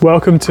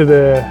Welcome to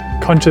the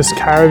Conscious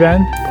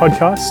Caravan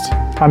podcast.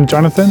 I'm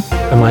Jonathan.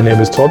 And my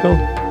name is Torben.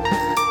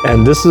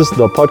 And this is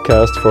the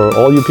podcast for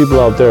all you people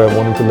out there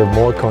wanting to live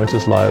more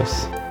conscious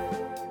lives.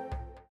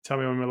 Tell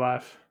me when we're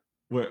live.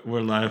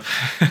 We're live.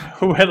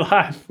 We're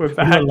live. We're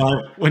back. We're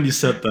live when you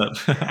said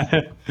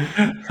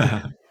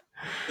that.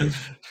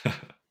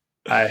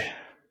 Hi,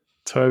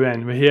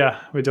 Torben. We're here.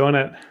 We're doing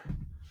it.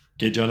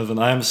 Okay, Jonathan,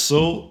 I am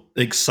so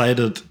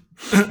excited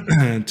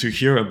to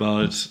hear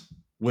about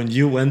when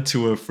you went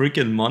to a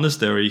freaking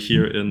monastery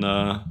here in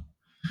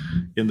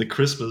the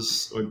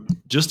Christmas, or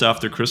just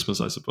after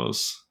Christmas, I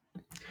suppose.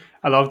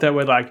 I love that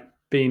we're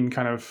being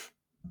kind of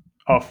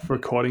off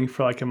recording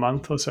for a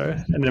month or so,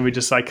 and then we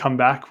just come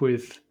back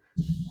with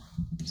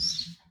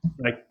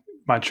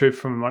my trip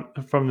from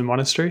the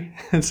monastery.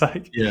 It's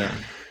Yeah,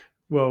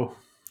 well,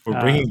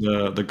 we're bringing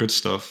the good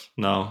stuff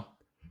now.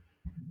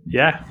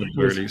 Yeah, at the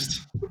very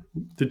least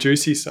the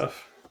juicy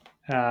stuff.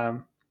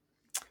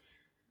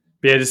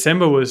 Yeah,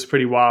 December was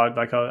pretty wild.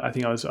 I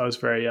think I was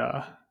very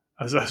I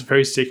was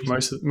very sick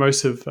most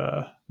of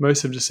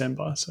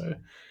December. So yeah,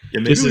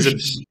 maybe this we is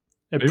should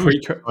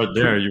start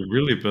there. You've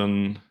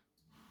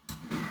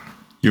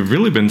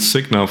really been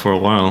sick now for a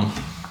while.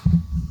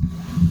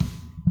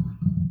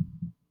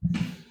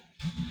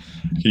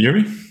 Can you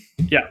hear me?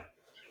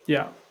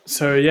 Yeah.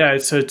 So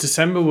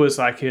December was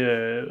I think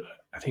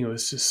it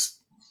was just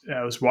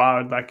it was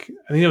wild. I think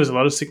there was a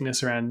lot of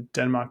sickness around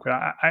Denmark, but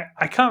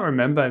I can't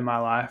remember in my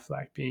life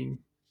being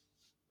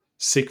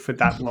sick for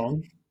that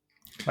long.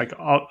 I'd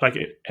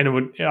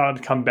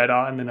come better,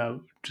 and then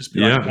I'll just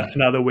be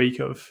another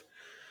week of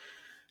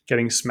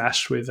getting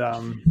smashed with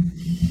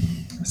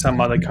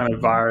some other kind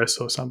of virus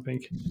or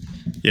something.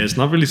 Yeah, it's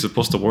not really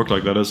supposed to work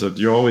like that, is it?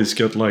 You always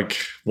get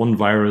one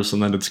virus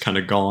and then it's kind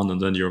of gone and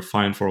then you're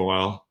fine for a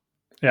while.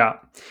 Yeah.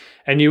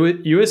 And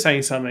you were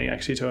saying something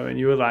actually to him, and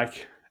you were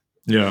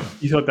you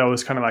thought that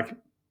was kind of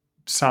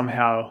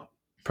somehow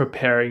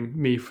preparing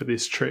me for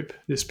this trip,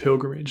 this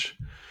pilgrimage.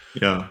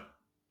 Yeah.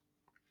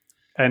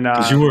 And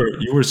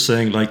you were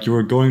saying you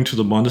were going to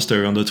the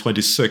monastery on the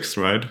 26th,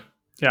 right?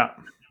 Yeah.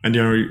 And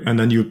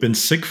then you've been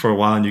sick for a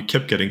while and you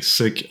kept getting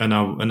sick, and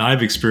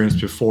I've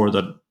experienced before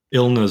that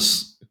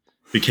illness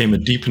became a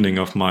deepening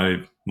of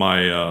my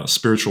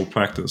spiritual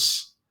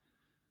practice.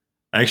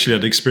 I actually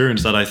had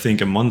experienced that I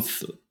think a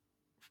month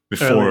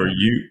before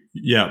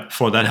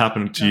before that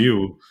happened to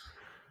you.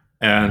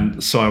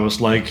 And so I was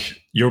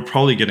you're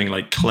probably getting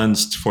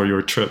cleansed for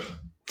your trip.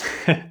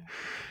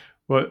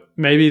 Well,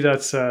 maybe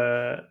that's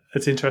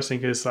it's interesting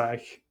because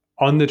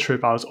on the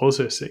trip I was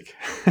also sick.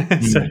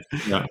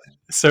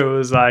 So it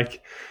was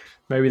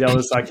maybe that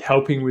was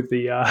helping with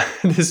the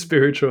the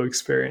spiritual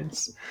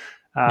experience.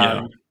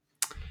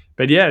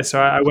 But yeah,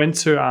 so I went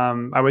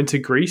to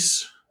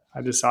Greece.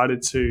 I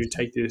decided to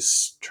take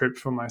this trip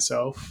for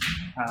myself,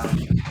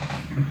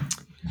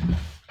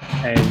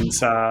 and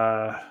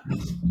so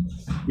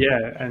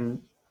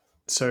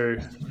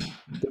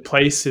the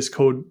place is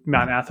called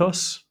Mount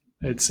Athos.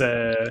 It's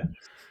they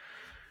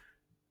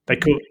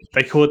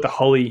call it the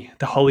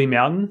holy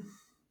mountain,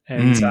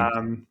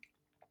 and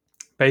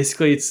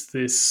basically it's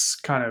this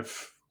kind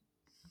of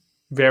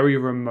very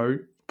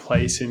remote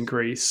place in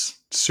Greece,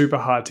 super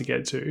hard to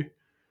get to.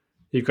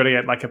 You've got to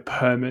get a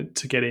permit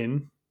to get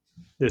in.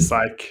 There's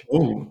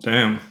oh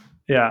damn,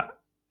 yeah,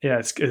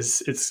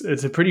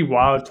 it's a pretty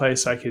wild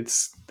place. They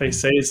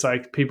say it's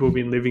people have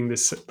been living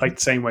this the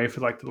same way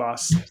for the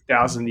last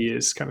 1,000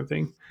 years kind of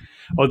thing.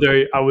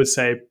 Although I would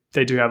say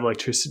they do have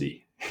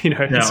electricity,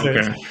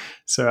 okay.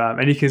 So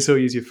and you can still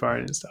use your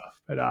phone and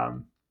stuff. But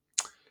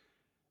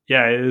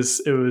it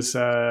was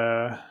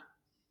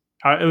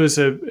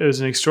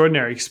an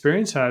extraordinary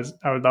experience. I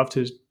would love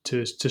to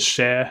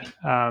share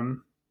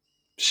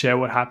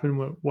what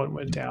happened, what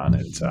went down,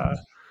 and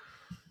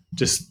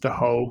just the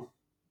whole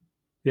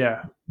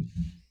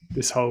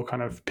this whole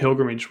kind of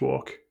pilgrimage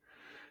walk.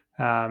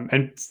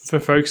 And for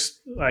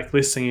folks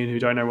listening in who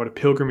don't know what a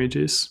pilgrimage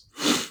is,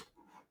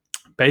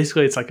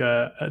 basically it's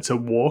it's a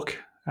walk,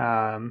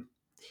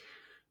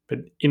 but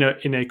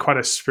in a quite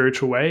a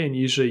spiritual way, and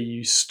usually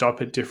you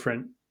stop at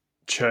different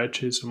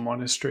churches or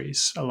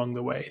monasteries along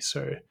the way.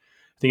 So I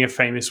think a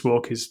famous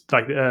walk is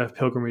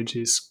pilgrimage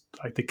is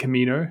the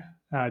Camino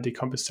de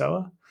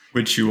Compostela,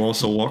 which you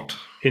also walked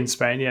in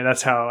Spain. Yeah,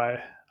 that's how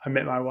I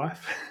met my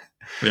wife.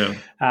 Yeah.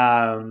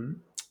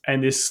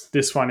 And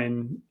this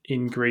one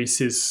in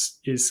Greece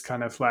is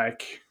kind of a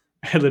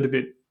little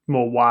bit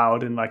more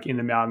wild and in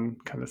the mountain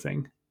kind of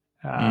thing.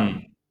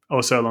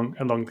 Also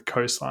along the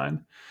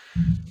coastline.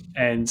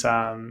 And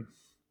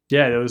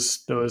there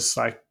was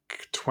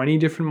 20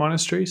 different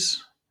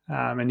monasteries,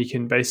 and you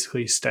can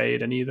basically stay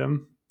at any of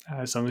them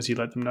as long as you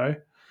let them know.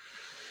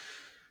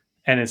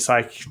 And it's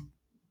a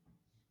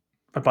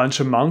bunch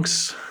of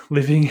monks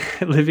living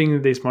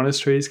in these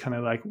monasteries, kind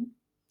of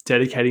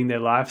dedicating their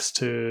lives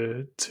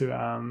to God,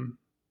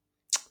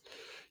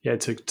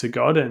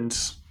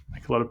 and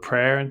a lot of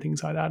prayer and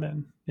things like that.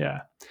 And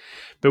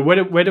but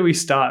where do we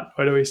start?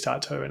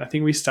 Tobin? I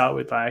think we start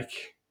with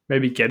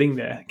maybe getting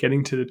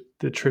to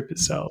the trip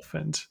itself.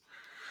 And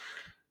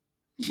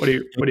What do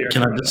you Can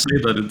reckon I about just that? say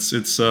that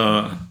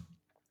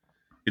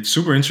it's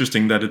super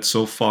interesting that it's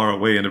so far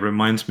away, and it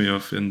reminds me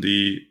of in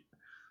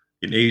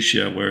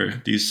Asia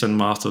where these Zen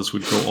masters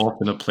would go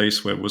off in a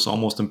place where it was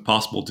almost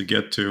impossible to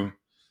get to,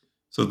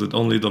 so that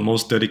only the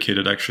most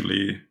dedicated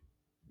actually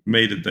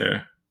made it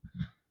there.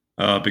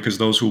 Because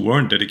those who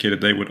weren't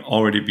dedicated, they would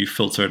already be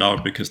filtered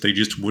out because they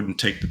just wouldn't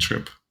take the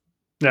trip.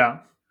 Yeah.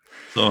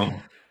 So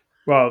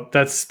Well,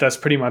 that's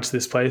pretty much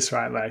this place,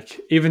 right? Like,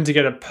 even to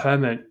get a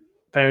permit,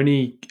 they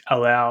only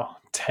allow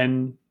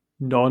 10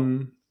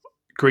 non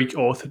Greek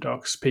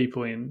Orthodox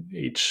people in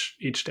each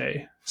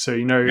day. So,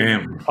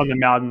 damn, on the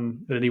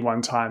mountain at any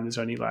one time, there's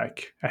only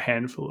like a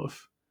handful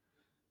of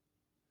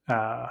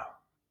uh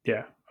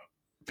yeah,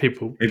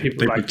 people they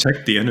like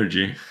protect the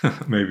energy,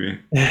 maybe.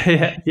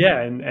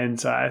 yeah,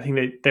 and I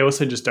think they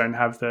also just don't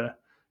have the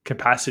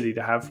capacity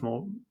to have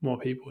more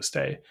people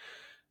stay.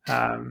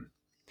 Um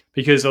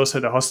because also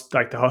the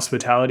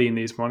hospitality in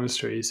these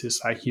monasteries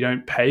is like you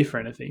don't pay for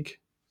anything.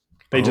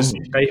 They Oh, just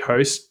they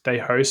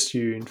host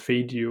you and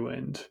feed you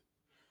and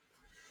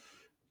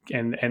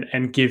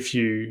give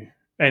you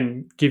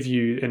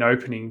an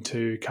opening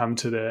to come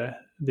to the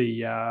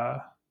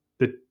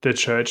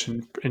church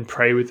and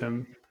pray with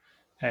them,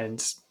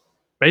 and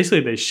basically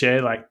they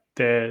share like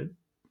their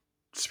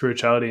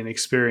spirituality and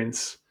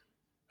experience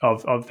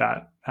of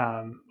that,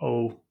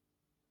 all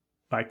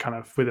like kind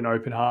of with an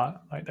open heart.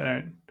 Like they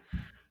don't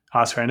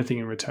ask for anything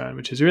in return,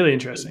 which is really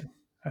interesting,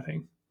 I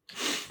think.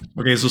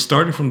 okay. So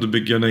starting from the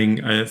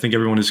beginning, I think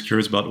everyone is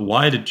curious about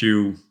why did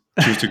you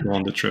choose to go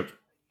on the trip?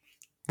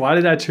 Why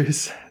did I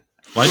choose?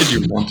 Why did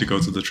you want to go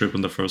to the trip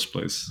in the first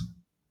place?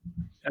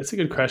 That's a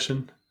good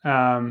question.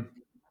 I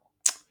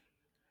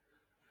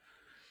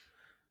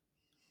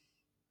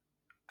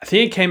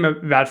think it came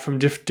about from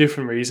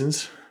different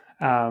reasons.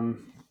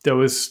 There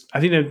was, I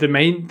think, the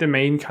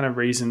main kind of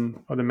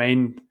reason, or the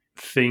main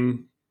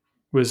thing,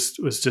 was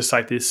just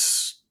like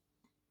this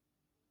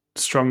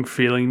strong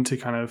feeling to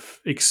kind of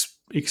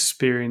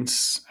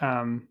experience,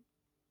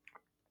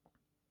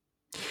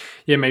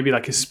 maybe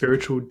like a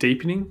spiritual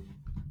deepening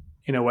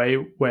in a way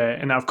where,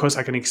 and of course,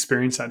 I can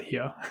experience that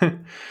here.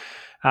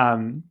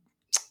 um,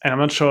 and I'm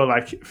not sure,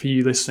 like for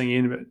you listening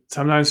in, but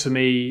sometimes for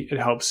me, it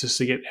helps just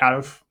to get out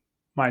of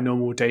my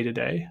normal day to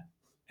day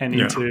and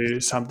Yeah, into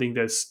something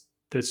that's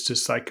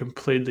just like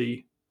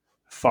completely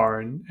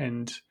foreign,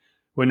 and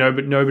where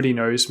nobody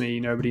knows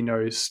me,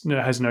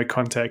 has no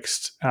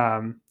context,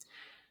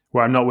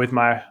 where I'm not with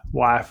my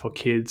wife or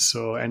kids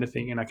or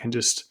anything, and I can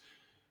just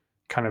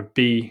kind of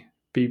be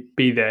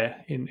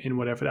there in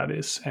whatever that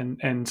is,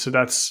 and so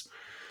that's,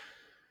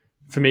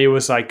 for me, it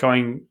was like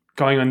going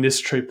on this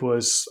trip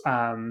was,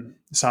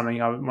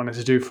 something I wanted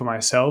to do for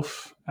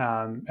myself,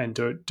 and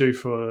do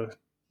for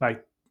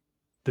like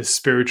the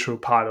spiritual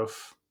part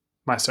of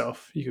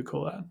myself, you could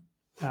call that.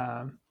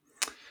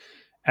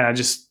 And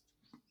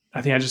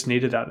I think I just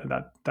needed that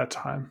at that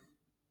time.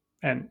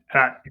 And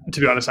to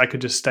be honest, I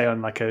could just stay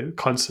on like a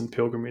constant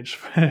pilgrimage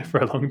for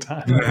a long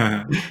time.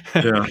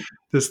 yeah.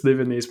 Just live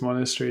in these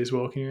monasteries,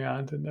 walking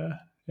around, and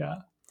yeah.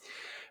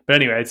 But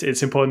anyway,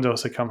 it's important to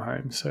also come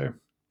home. So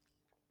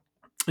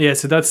yeah,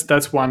 so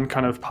that's one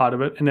kind of part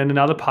of it, and then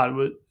another part of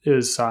it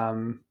is,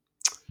 I've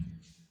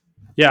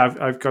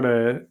got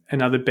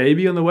another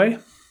baby on the way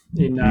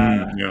in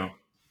Yeah.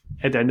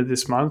 at the end of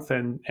this month,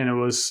 and it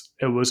was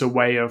a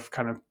way of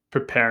kind of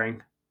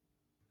preparing,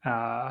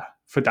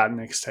 for that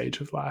next stage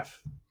of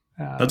life.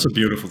 That's a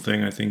beautiful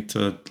thing, I think,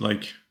 to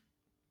like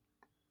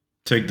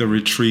take the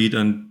retreat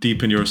and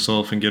deepen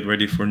yourself and get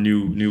ready for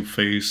new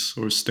phase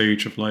or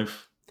stage of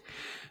life.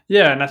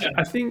 Yeah, and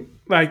I think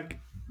like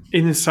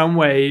in some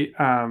way,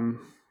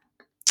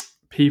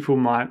 people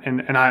might,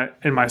 and I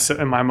in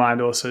my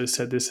mind also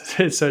said this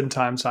at certain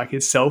times, like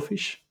it's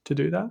selfish to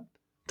do that,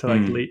 to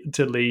like Mm,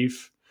 to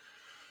leave,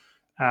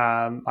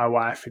 my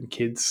wife and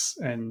kids,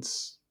 and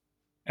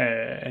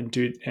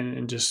do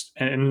and just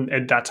and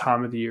at that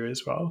time of the year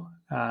as well.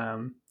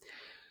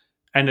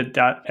 And at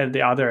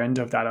the other end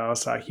of that, I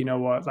was like, you know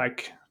what,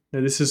 like,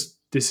 no, this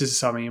is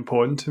something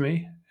important to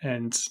me,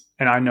 and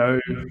I know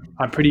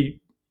I'm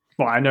pretty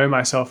well. I know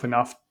myself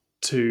enough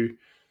to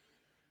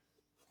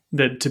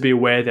to be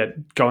aware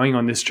that going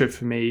on this trip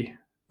for me,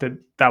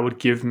 that would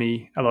give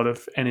me a lot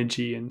of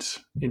energy and,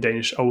 in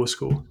Danish,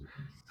 overschool,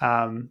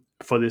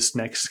 for this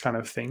next kind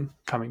of thing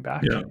coming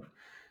back.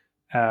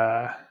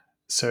 yeah.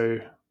 So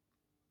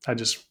I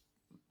just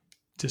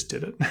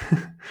did it.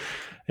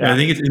 Yeah, I Yeah,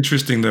 think it's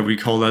interesting that we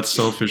call that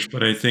selfish,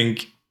 but I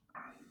think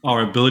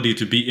our ability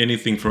to be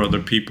anything for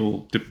other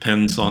people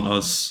depends on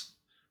us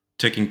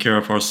taking care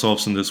of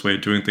ourselves in this way,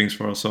 doing things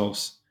for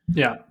ourselves.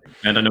 yeah,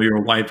 And I know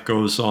your wife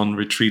goes on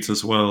retreats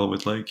as well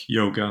with like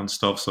yoga and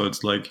stuff. So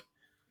it's like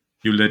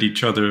you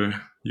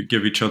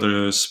give each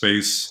other a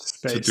space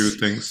to do space.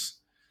 things.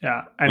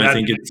 Yeah, and And that's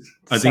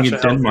I think such in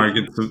a Denmark,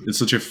 healthy. it's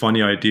such a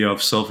funny idea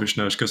of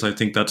selfishness because I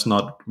think that's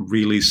not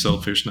really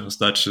selfishness.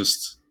 That's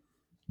just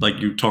like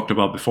you talked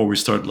about before we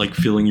start, like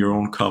filling your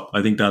own cup.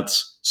 I think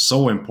that's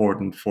so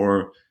important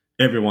for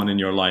everyone in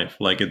your life.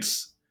 Like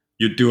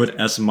you do it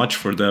as much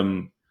for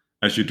them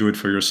as you do it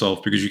for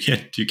yourself, because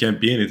you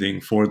can't be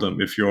anything for them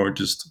if you're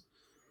just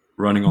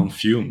running on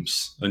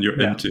fumes and you're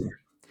Yeah. empty.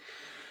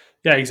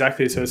 Yeah,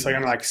 exactly. So it's like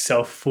kind of like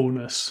self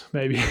fullness,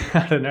 maybe.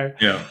 I don't know.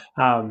 Yeah.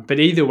 But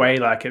either way,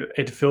 like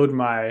it filled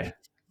my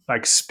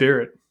like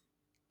spirit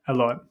a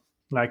lot.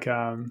 Like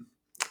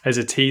as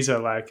a teaser,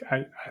 like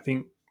I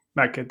think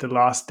like at the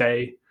last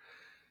day,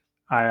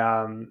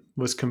 I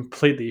was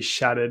completely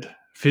shattered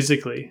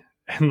physically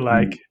and Mm.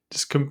 like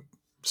just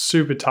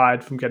super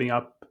tired from getting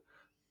up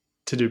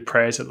to do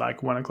prayers at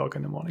like 1 o'clock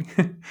in the morning,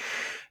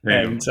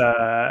 Damn.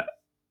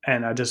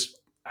 and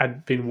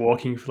I'd been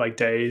walking for like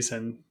days,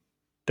 and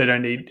they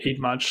don't eat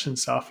much and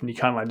stuff, and you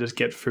can't like just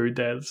get food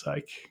there. It's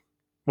like,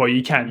 well,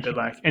 you can, but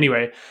like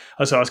anyway.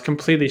 So I was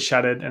completely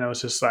shattered, and I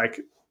was just like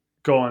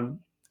gone.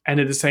 And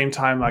at the same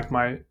time, like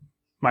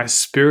my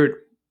spirit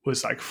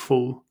was like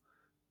full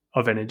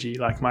of energy.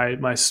 Like my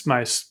like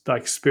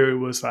spirit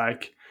was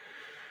like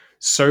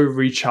so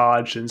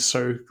recharged and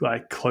so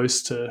like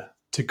close to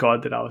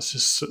God that I was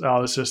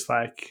just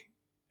like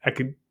I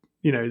could,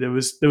 there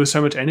was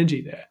so much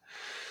energy there,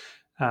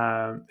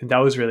 and that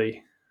was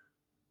really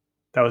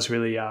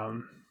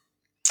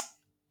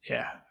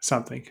yeah,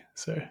 something.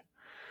 So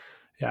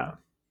yeah,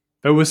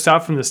 but we'll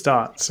start from the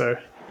start. So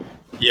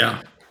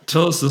Yeah.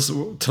 Tell us this.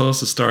 Tell us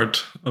the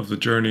start of the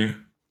journey.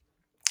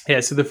 yeah,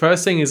 so the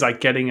first thing is like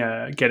getting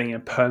a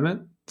permit.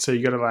 So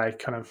you got to like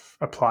kind of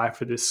apply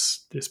for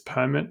this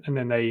permit, and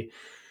then they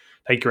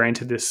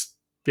granted this,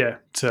 yeah,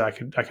 so I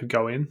could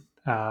go in.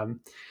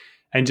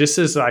 And just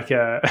as like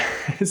a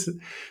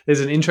there's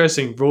an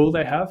interesting rule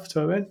they have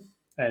to it,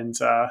 and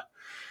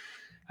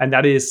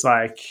that is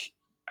like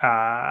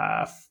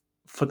uh,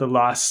 for the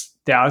last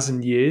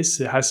 1,000 years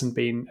there hasn't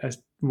been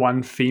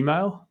one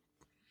female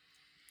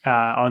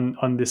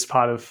on this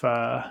part of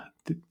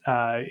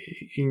uh,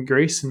 in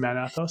Greece, in Mount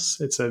Athos.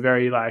 It's a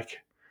very like,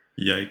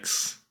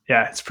 Yikes.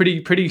 yeah, it's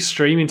pretty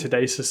extreme in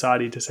today's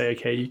society to say,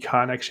 okay, you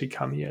can't actually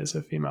come here as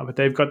a female, but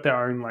they've got their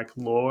own like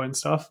law and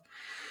stuff.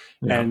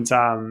 Yeah. And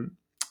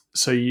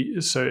so you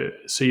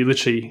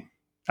literally,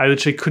 I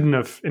literally couldn't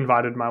have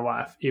invited my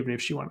wife even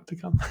if she wanted to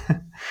come.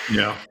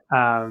 Yeah.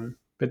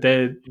 But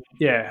they're,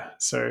 yeah,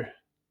 so,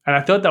 and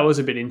I thought that was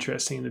a bit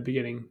interesting in the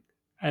beginning,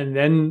 and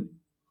then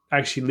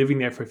actually living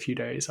there for a few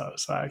days, I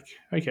was like,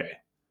 okay,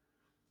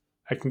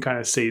 I can kind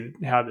of see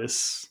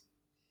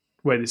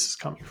where this is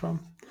coming from,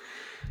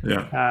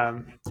 Yeah.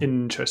 in an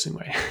interesting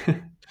way.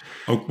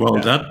 Oh well,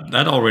 Yeah.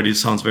 that already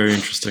sounds very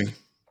interesting.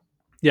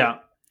 Yeah,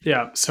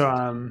 yeah.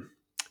 So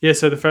yeah.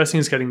 So the first thing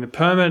is getting the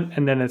permit,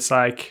 and then it's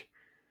like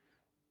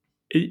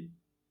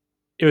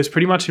it was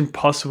pretty much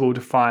impossible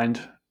to find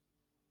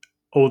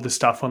all the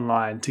stuff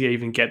online to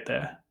even get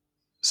there.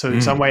 So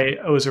in some Mm. way,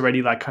 it was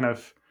already like kind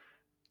of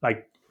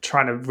like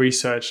trying to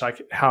research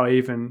like how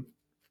even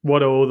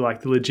what are all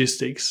like the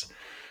logistics,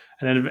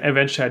 and then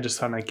eventually I just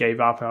kind of gave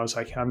up, and I was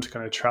like, I'm just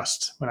going to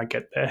trust when I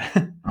get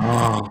there.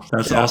 Oh,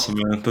 that's Yeah. awesome,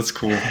 man. That's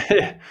cool.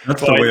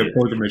 That's Well, the way a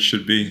pilgrimage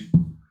should be.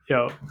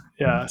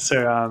 yeah.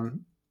 So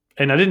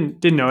and I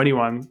didn't know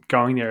anyone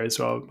going there as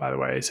well, by the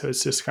way. So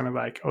it's just kind of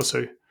like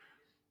also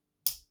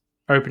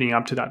opening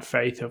up to that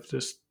faith of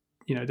just,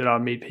 that I'll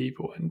meet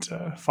people and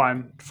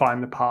find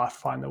the path,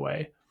 find the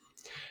way.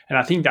 And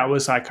I think that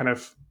was like kind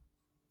of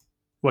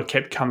what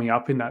kept coming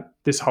up in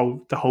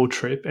the whole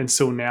trip, and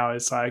still now,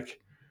 is like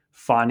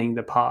finding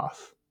the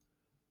path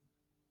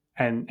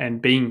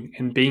and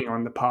being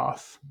on the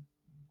path.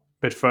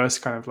 But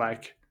first, kind of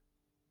like,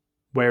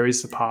 where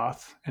is the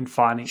path, and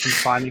finding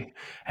that,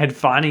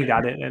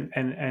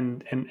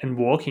 and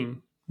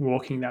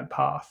walking that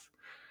path.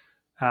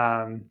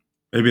 Um,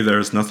 Maybe there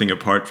is nothing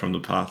apart from the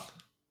path.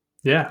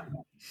 yeah,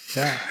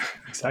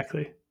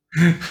 exactly.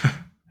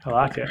 I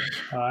like it.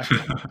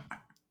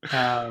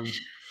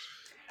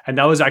 And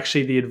that was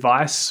actually the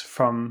advice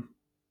from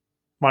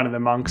one of the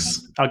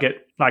monks.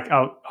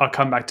 I'll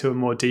come back to a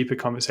more deeper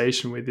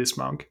conversation with this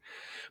monk,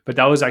 but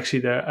that was actually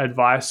the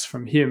advice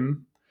from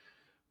him,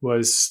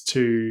 was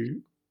to,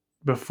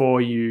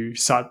 before you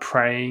start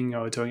praying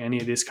or doing any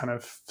of this kind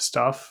of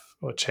stuff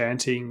or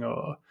chanting,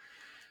 or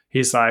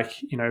he's like,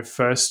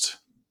 first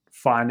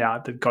find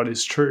out that God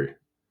is true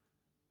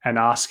and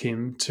ask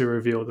him to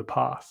reveal the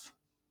path.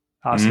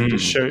 Ask him to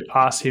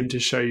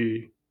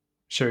Mm.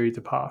 show you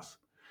the path.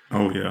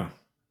 Oh yeah.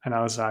 And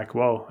I was like,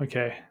 whoa,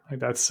 okay, like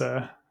that's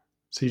so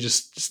you're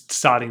just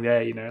starting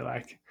there,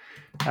 like,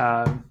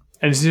 and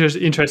it's just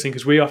interesting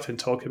because we often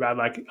talk about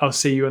like, I'll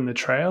see you on the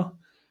trail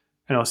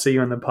and I'll see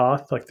you on the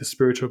path, like the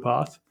spiritual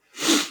path.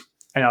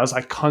 And I was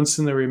like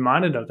constantly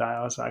reminded of that.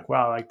 I was like,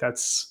 wow, like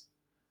that's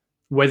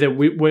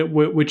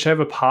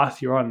whichever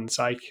path you're on, it's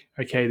like,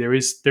 okay, there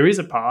is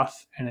a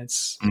path, and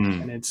it's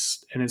Mm.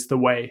 it's the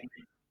way,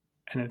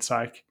 and it's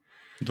like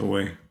The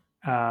way.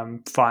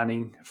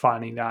 finding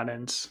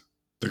that,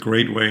 The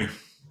great way.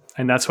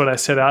 and that's what I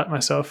set out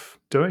myself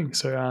doing.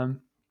 So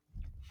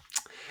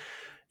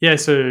yeah,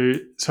 so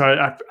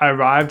I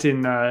arrived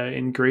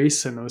in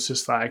Greece, and it was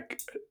just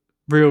like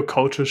real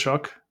culture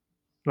shock,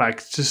 like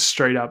just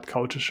straight up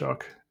culture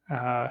shock.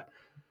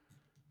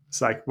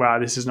 It's like, wow,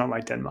 this is not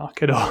like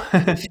Denmark at all.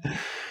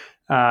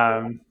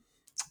 Um,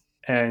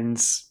 and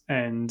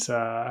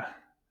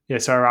yeah,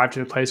 so I arrived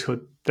in a place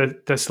called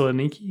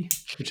Thessaloniki,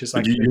 which is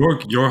But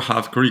like you're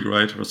half Greek,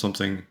 right, or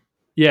something?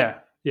 yeah.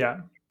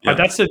 But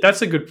Yeah.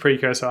 that's a good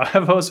precursor.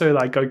 I've also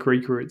like got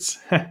Greek roots,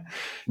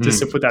 just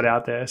to put that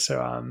out there.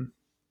 So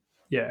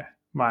yeah,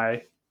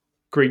 my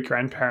Greek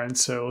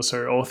grandparents are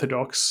also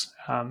Orthodox,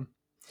 and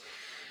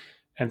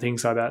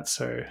things like that.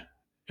 So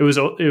it was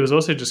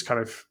also just kind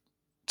of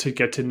to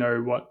get to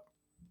know what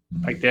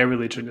like their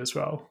religion as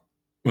well,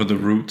 Or the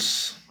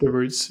roots. the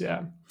roots.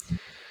 Yeah.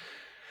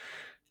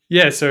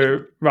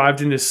 So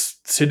arrived in this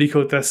city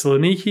called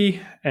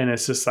Thessaloniki, and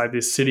it's just like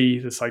this city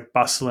that's like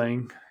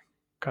bustling,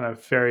 kind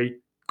of very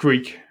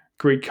Greek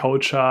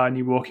culture, and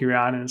you walk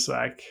around and it's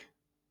like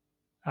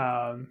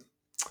um,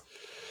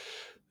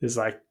 there's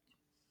like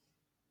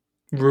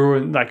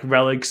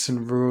relics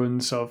and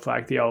ruins of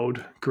like the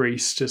old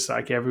Greece just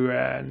like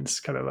everywhere, and it's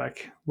kind of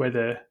like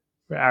where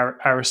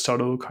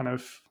Aristotle kind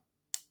of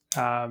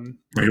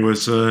He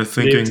was lived,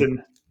 thinking.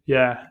 and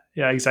yeah,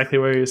 exactly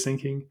where he was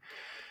thinking,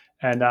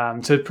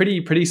 and so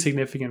pretty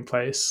significant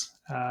place.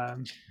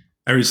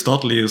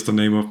 Aristotle is the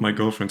name of my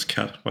girlfriend's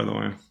cat, by the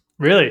way.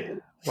 Really,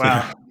 wow,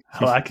 Yeah.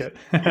 I like it.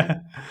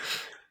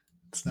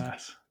 It's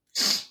nice.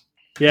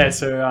 Yeah,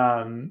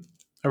 so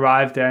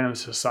arrived there and it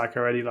was just like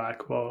already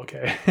like, well,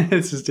 okay,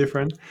 this is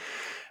different.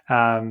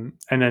 And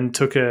then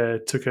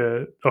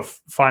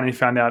finally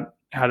found out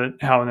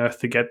how on earth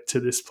to get to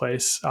this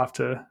place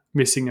after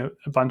missing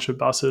a bunch of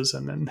buses,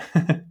 and then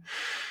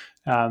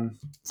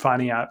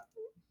finding out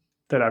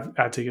that I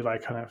had to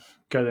like kind of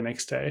go the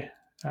next day.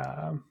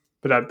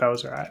 But that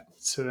was all right.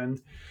 So then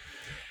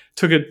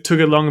took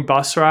a long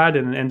bus ride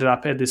and ended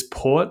up at this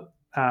port.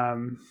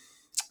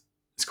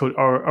 It's called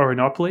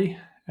Orinopoly,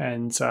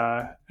 and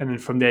then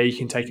from there you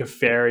can take a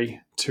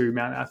ferry to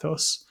Mount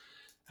Athos,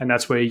 and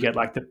that's where you get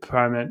like the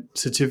permit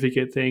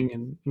certificate thing,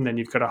 and then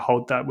you've got to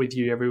hold that with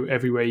you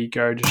everywhere you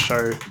go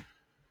to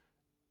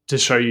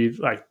show you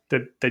like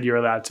that you're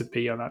allowed to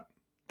be on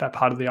that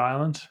part of the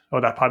island or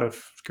that part of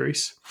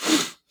Greece.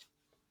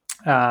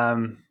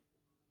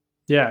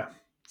 Yeah,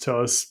 so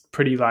I was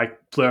pretty like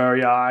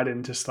blurry eyed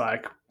and just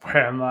like,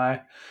 where am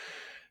I,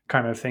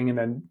 kind of thing, and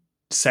then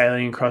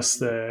sailing across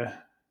the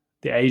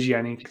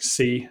Adriatic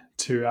Sea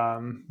to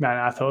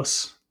Mount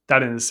Athos.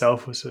 That in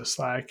itself was just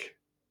like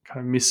kind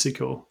of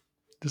mystical,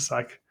 just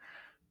like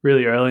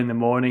really early in the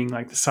morning,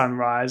 like the sun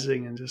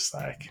rising, and just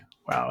like,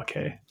 wow,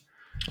 okay,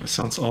 That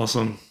sounds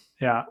awesome.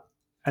 yeah.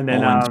 And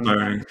then All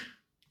inspiring.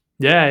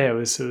 yeah, it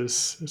was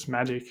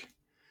magic.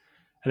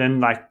 And then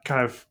like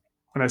kind of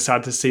when I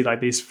started to see like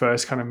these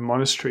first kind of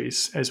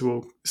monasteries as we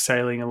were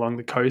sailing along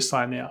the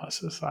coastline there, I was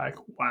just like,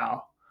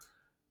 wow,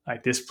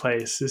 like this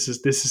place, this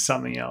is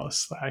something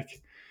else. Like,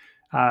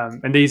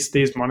 and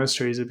these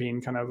monasteries have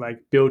been kind of like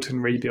built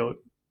and rebuilt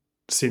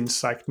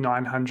since like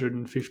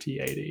 950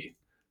 AD.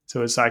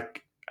 So it's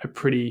like a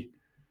pretty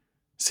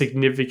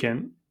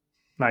significant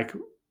like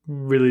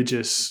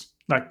religious,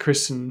 like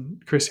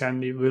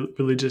Christianity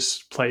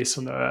religious place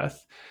on the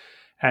earth,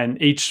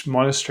 and each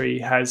monastery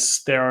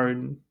has their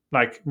own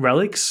like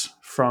relics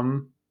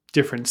from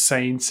different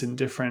saints and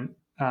different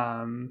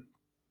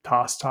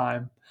past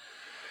time.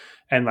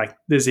 And like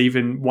there's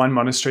even one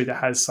monastery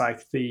that has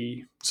like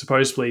the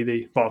supposedly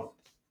the, well,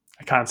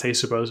 I can't say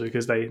supposedly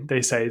because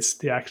they say it's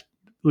the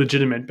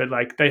legitimate, but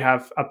like they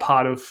have a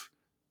part of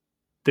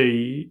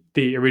the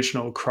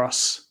original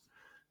cross,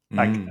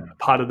 like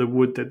part of the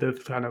wood that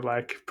they've kind of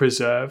like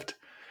preserved.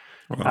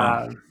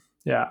 Wow.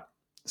 Yeah,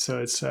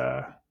 so it's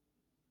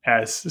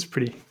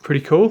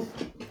pretty cool.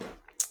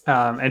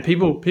 And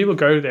people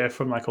go there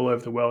from like all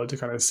over the world to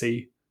kind of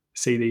see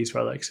these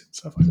relics and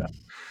stuff like that.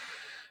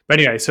 But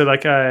anyway, so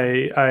like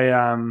I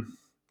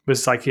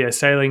was like, yeah,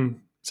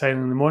 sailing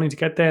in the morning to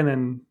get there, and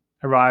then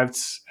arrived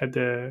at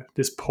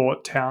this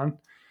port town.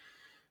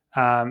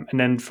 And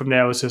then from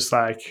there I was just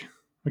like,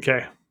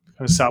 okay, I'm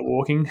gonna start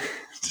walking.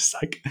 Just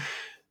like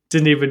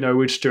didn't even know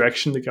which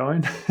direction to go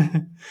in.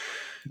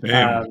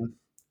 Damn.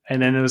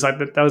 And then it was like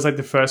that was like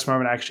the first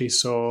moment I actually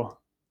saw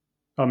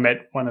or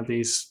met one of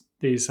these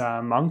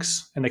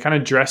monks, and they're kind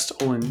of dressed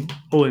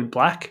all in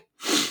black,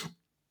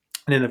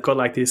 and then they've got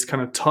like this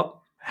kind of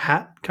top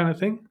hat kind of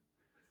thing.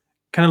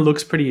 Kind of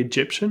looks pretty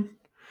Egyptian.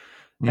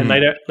 And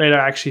later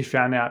I actually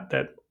found out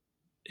that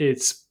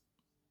it's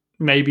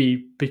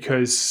maybe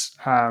because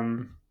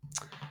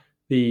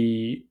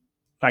the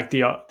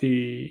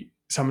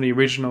some of the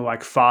original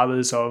like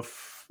fathers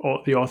of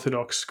the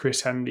Orthodox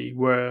Christianity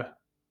were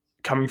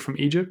coming from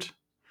Egypt.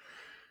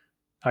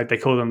 Like they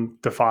call them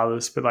the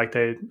fathers, but like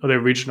the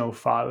original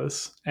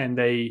fathers, and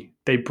they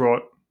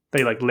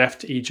like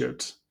left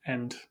Egypt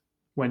and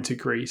went to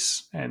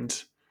Greece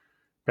and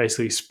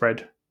basically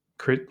spread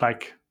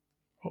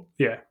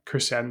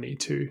Christianity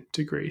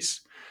to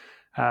Greece.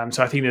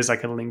 So I think there's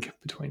like a link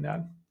between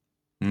that.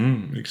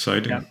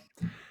 Exciting. Yeah.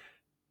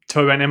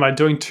 So, am I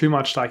doing too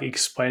much like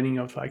explaining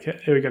of like,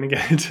 are we going to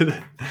get into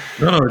the?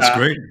 No, it's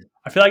great.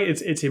 I feel like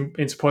it's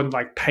important to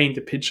like paint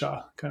the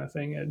picture kind of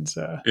thing, and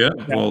Yeah.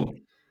 Well,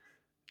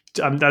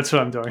 that's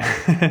what I'm doing.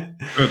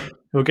 good.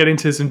 we'll get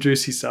into some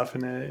juicy stuff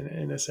in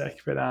a sec.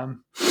 But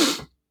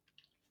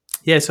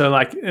yeah, so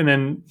like, and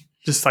then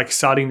just like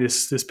starting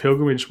this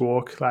pilgrimage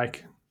walk,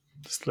 like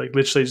just like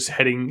literally just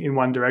heading in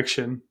one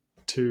direction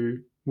to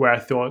where I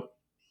thought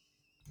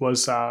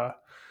was the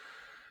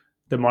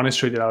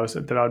monastery that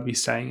I would be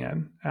staying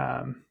in.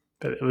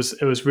 But it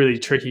was really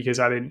tricky because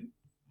I didn't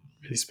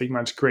really speak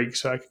much Greek,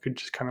 so I could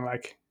just kind of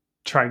like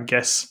try and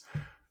guess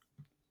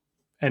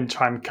and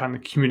try and kind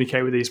of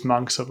communicate with these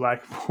monks of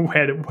like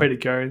where to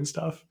go and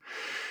stuff.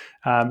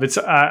 But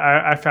so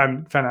I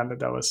found out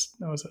that was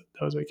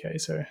okay.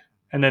 So,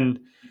 and then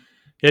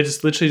yeah,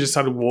 just literally just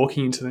started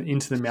walking into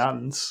the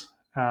mountains,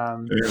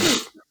 and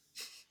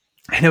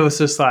it was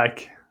just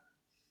like,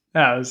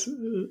 yeah,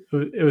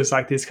 it was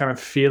like this kind of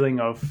feeling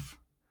of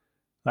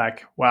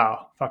like,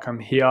 wow, fuck, I'm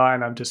here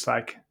and I'm just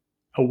like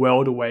a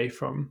world away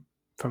from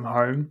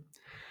home,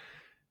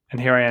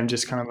 and here I am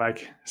just kind of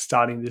like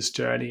starting this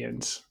journey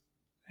and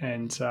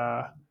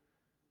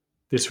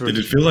this Did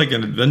it feel like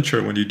an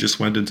adventure when you just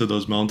went into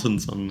those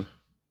mountains?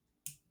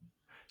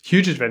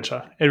 Huge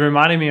adventure. It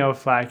reminded me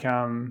of like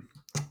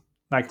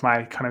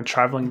my kind of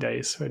traveling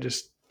days where I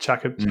just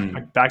chuck a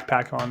like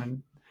backpack on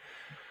and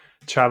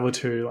travel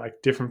to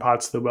like different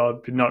parts of the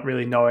world, but not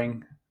really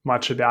knowing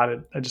much about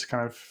it. I just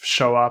kind of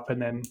show up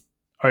and then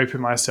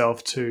open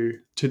myself to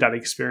that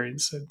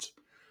experience,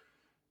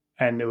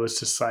 and it was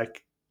just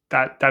like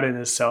that in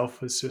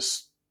itself was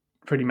just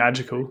pretty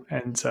magical,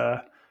 and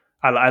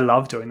I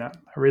love doing that.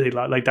 I really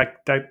love like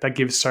that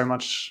gives so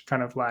much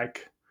kind of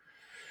like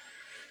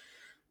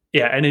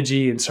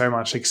energy and so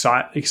much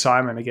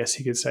excitement, I guess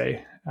you could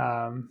say,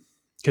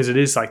 because it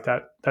is like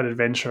that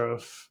adventure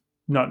of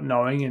not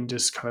knowing and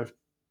just kind of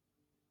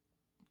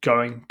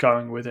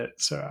going with it.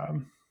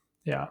 So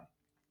yeah,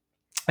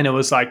 and it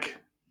was like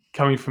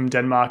coming from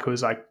Denmark, it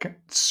was like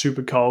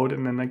super cold,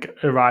 and then like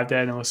arrived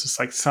there and it was just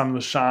like sun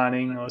was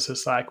shining, and it was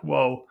just like,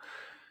 whoa,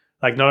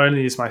 like not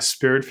only is my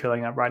spirit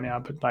filling up right now,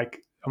 but like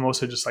I'm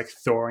also just like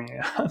thawing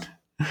it out.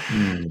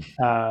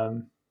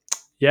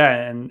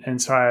 Yeah, and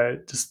so I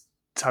just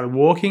started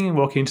walking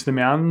into the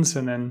mountains,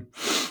 and then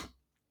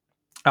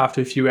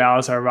after a few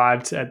hours I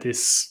arrived at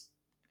this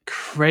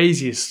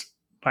craziest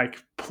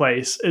like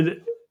place.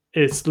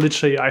 It's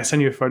literally, I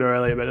sent you a photo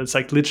earlier, but it's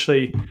like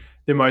literally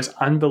the most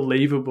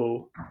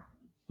unbelievable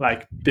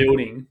like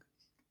building,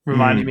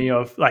 reminding me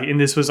of like, and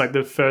this was like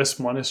the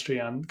first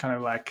monastery I'm kind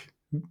of like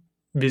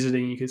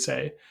visiting, you could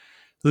say,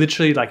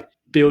 literally like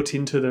built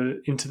into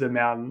the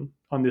mountain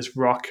on this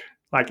rock.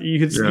 Like you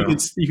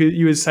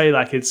would say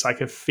like it's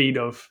like a feat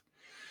of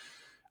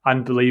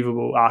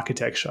unbelievable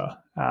architecture.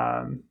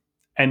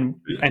 And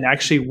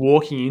actually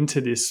walking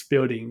into this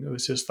building, it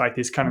was just like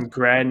this kind of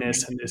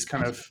grandness and this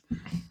kind of,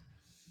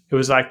 it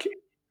was like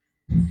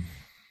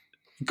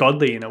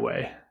godly in a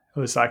way. It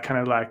was like kind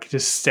of like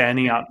just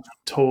standing up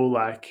tall,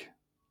 like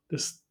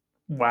just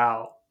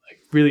wow, like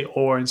really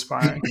awe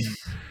inspiring.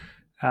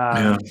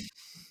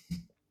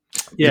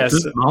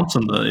 This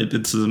mountain,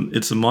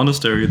 it's a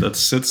monastery that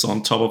sits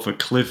on top of a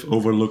cliff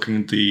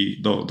overlooking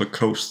the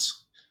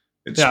coast.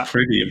 It's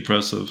pretty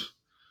impressive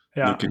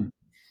looking.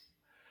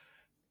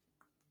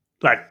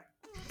 Like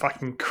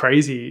fucking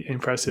crazy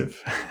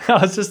impressive.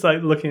 I was just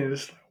like looking at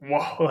this,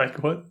 whoa, like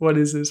what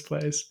is this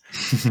place?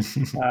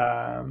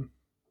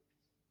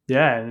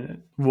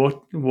 And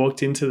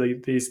walked into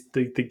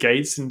the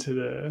gates into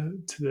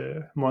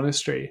the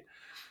monastery,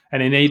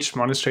 and in each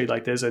monastery,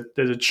 like there's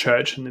a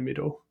church in the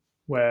middle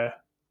where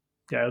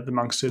the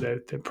monks they're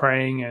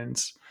praying, and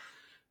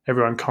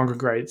everyone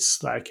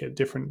congregates like at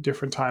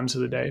different times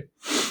of the day.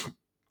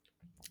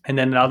 And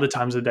then at other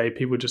times of the day,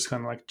 people just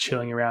kind of like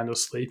chilling around or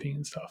sleeping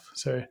and stuff.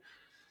 So,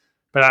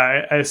 but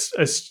I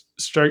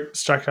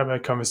struck up a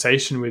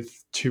conversation with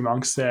two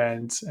monks there,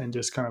 and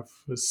just kind of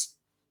was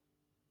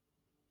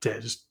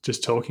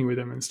just talking with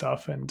them and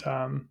stuff. And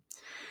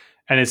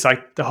it's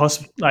like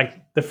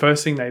the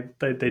first thing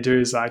they do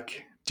is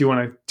like, do you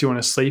want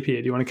to sleep here?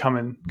 Do you want to come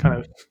and kind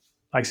of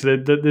like, so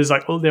there's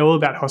like they're all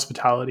about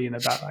hospitality and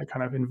about like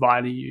kind of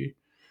inviting you,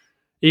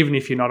 even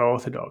if you're not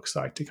Orthodox,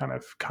 like to kind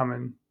of come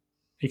and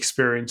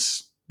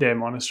experience their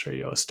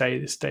monastery or stay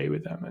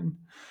with them.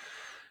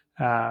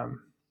 And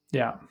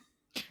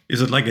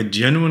is it like a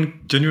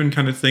genuine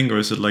kind of thing, or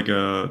is it like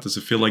does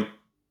it feel like,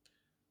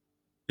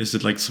 is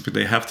it like something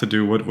they have to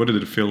do? What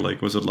did it feel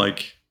like? Was it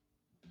like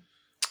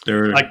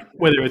they're like,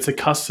 whether it's a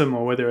custom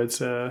or whether it's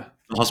a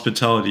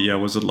hospitality? Yeah,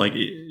 was it like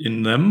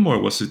in them, or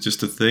was it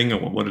just a thing, or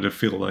what did it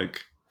feel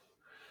like?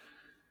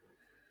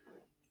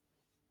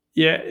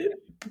 Yeah,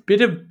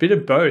 bit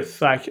of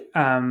both. Like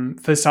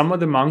for some of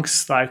the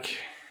monks, like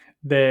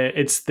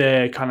it's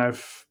their kind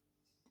of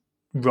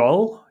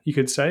role, you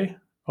could say,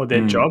 or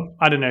their job.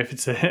 I don't know if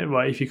it's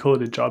if you call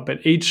it a job,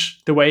 but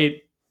the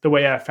way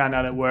I found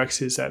out it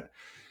works is that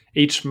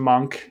each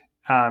monk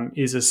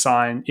is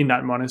assigned in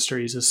that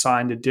monastery is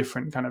assigned a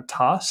different kind of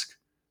task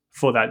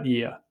for that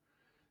year.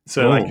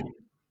 So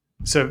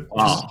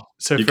wow.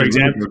 So you for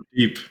example, really go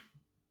deep.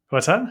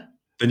 What's that?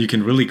 Then you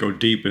can really go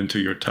deep into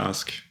your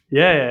task.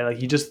 Yeah,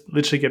 like you just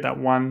literally get that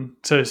one.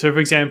 So for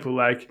example,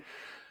 like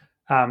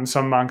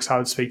some monks I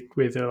would speak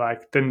with are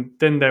like, then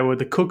they were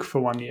the cook for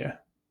 1 year.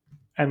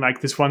 And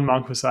like this one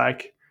monk was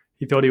like,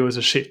 he thought he was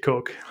a shit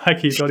cook. Like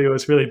he thought he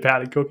was really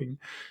bad at cooking.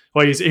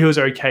 Well, he was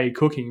okay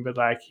cooking, but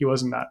like it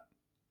wasn't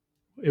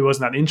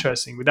that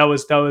interesting. But that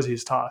was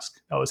his task.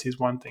 That was his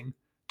one thing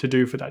to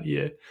do for that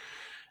year.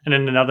 And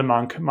then another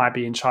monk might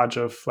be in charge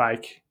of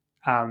like,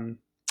 taking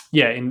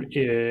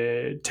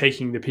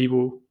the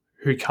people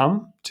who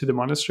come to the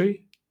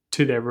monastery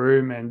to their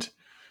room and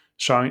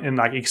showing and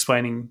like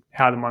explaining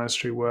how the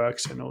monastery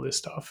works and all this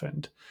stuff.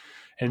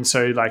 And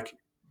so like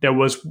there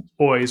was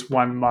always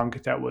one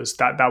monk that was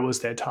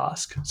their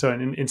task. So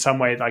in some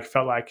way, like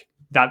felt like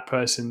that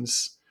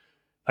person's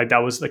like that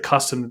was the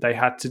custom that they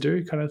had to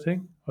do, kind of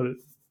thing. Or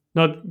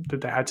not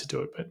that they had to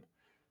do it, but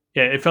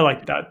yeah, it felt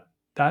like that.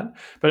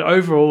 But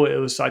overall, it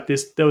was like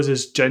this. There was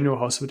this general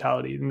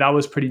hospitality, and that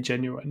was pretty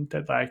genuine.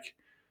 That like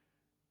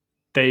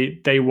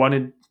they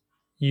wanted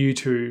you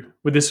to.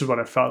 Well, this is what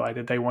I felt like,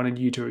 that they wanted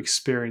you to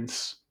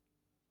experience,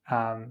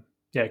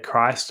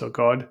 Christ or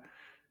God,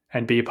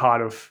 and be a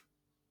part of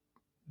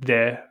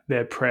their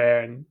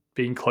prayer and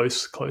being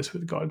close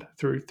with God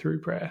through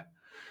prayer.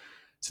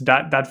 So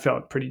that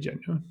felt pretty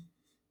genuine.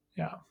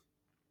 Yeah.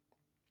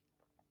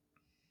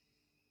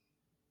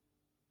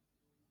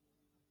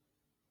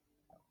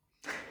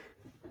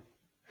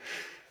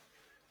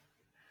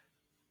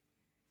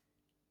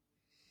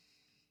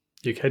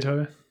 You okay,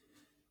 Toby?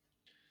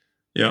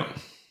 Yeah.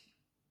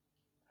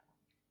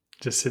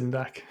 Just sitting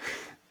back.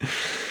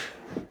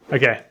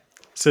 Okay.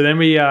 So then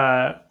we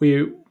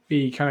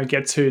kind of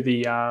get to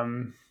the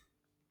I'm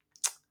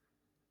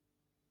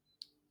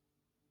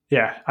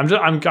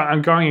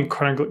going in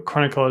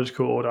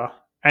chronological order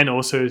and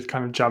also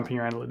kind of jumping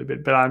around a little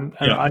bit, but I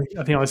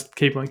think I'll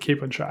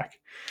keep on track.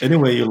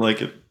 Anyway, you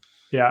like it.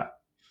 Yeah.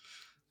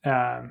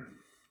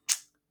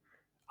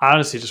 I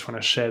honestly just want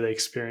to share the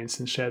experience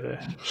and share the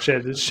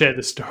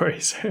story.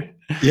 So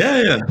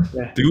Yeah.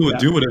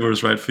 Do whatever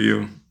is right for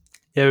you.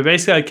 Yeah, but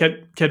basically I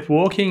kept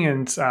walking,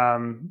 and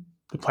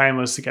the plan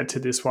was to get to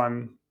this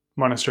one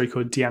monastery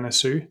called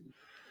Dianasu.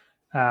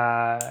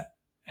 And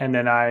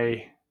then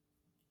I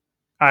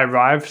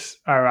arrived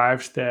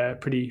there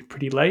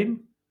pretty late,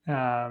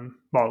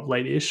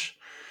 late-ish.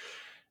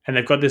 And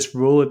they've got this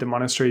rule at the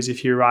monasteries: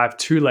 if you arrive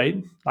too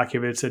late, like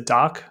if it's a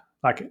dark,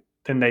 like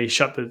then they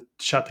shut the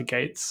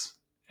gates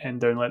and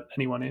don't let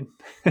anyone in.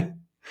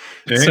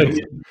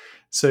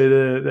 So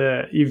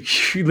you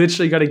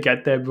literally got to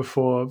get there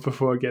before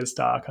it gets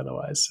dark.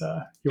 Otherwise,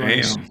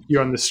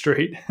 you're on the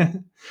street,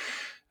 and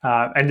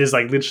there's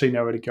like literally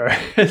nowhere to go.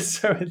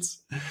 So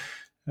it's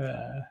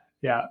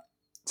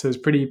So it's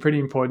pretty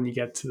important you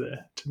get to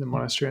the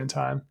monastery on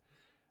time.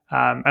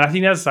 And I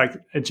think that's like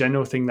a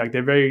general thing. Like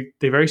they're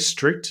very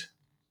strict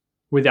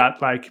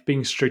without like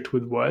being strict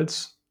with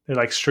words. They're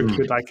like strict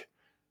with like,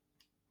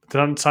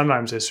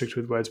 sometimes they're strict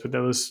with words, but it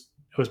was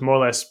more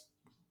or less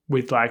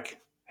with like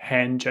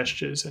hand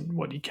gestures and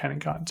what you can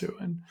and can't do.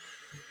 And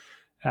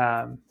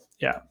so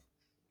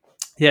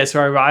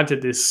I arrived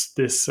at this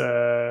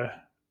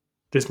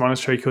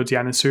monastery called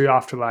Dianasu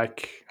after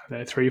like, I don't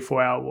know,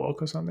 3-4 hour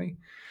walk or something.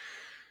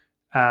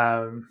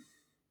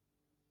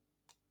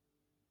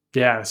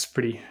 It's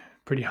pretty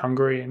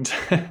hungry and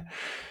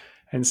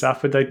and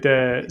stuff. But like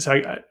so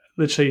I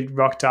literally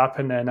rocked up,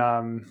 and then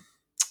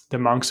the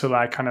monks were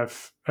like kind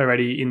of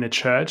already in the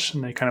church,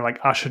 and they kind of like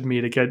ushered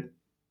me to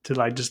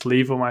like just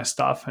leave all my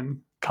stuff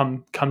and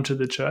come to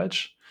the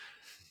church,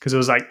 because it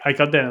was like I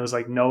got there and it was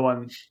like no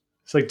one.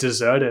 It's like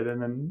deserted,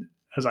 and then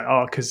I was like,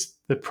 oh, because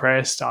the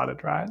prayer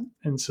started, right?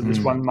 And so this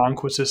one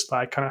monk was just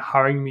like kind of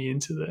hurrying me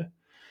into the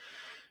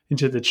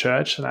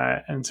church, and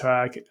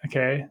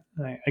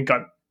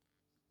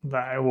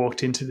I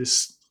walked into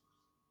this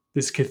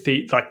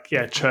cathedral,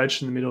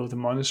 church in the middle of the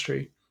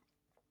monastery.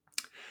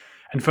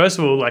 And first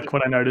of all, like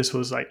what I noticed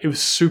was like it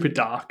was super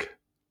dark,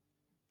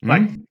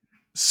 like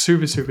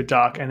super super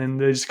dark, and then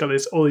they just got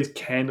all these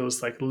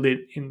candles like lit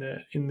in the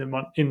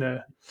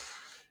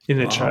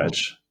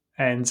church,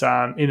 and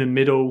in the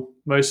middle,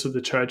 most of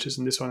the churches,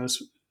 and this one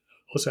has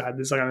also had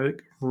this like a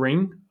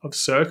ring of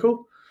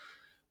circle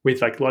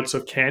with like lots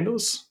of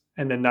candles,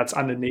 and then that's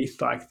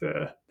underneath like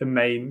the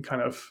main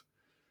kind of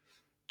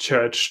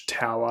church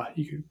tower,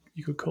 you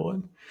could call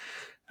it,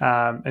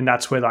 and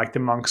that's where like the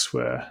monks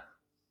were.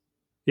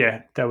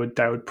 Yeah, they would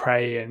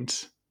pray and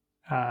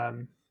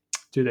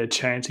do their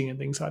chanting and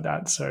things like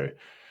that. So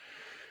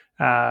so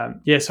I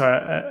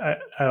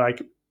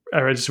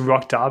just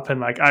rocked up, and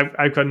like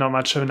I've got not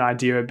much of an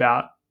idea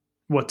about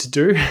what to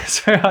do,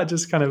 so I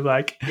just kind of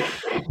like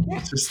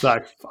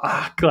fuck,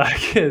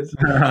 like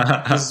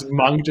this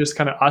monk just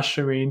kind of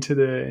ushered me into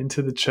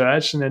the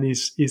church, and then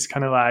he's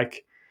kind of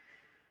like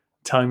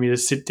telling me to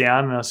sit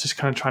down, and I was just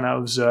kind of trying to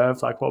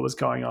observe like what was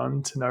going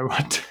on to know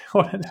what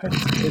on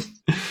earth to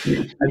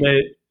do.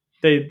 And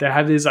they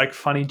have these like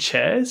funny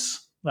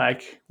chairs,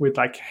 like with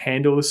like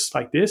handles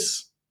like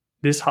this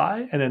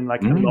high, and then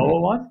like a lower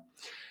one,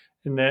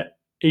 and that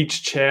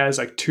each chair has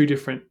like 2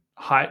 different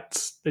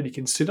heights that you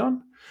can sit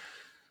on.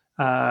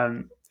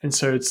 And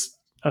so it's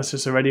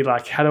just already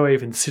like, how do I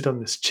even sit on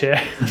this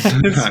chair?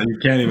 You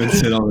can't even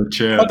sit on the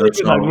chair. I can't That's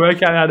even like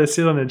work out how to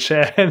sit on a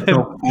chair. And then,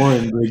 how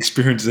boring the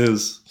experience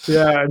is.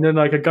 yeah, and then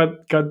like I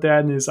got down,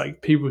 and there's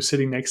like people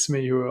sitting next to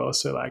me who were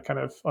also like kind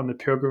of on the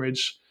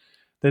pilgrimage.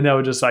 Then they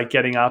were just like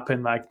getting up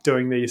and like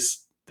doing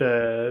these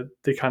the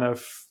kind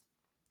of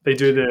they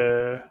do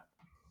the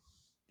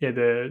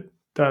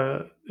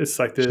it's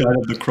like Side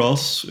of the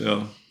cross.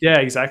 Yeah. yeah,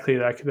 exactly,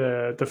 like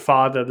the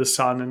Father, the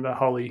Son, and the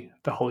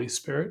Holy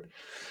Spirit.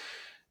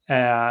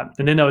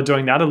 And then they were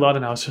doing that a lot,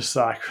 and I was just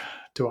like,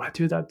 do I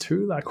do that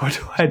too? Like, what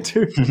do I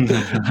do?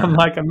 I'm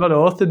like, I'm not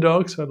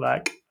Orthodox, but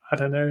like, I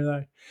don't know,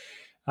 like,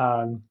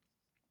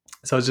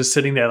 so I was just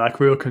sitting there like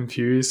real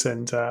confused,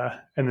 and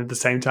at the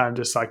same time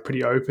just like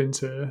pretty open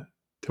to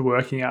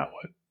working out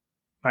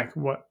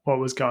what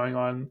was going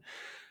on,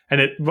 and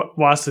it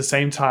whilst at the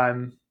same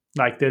time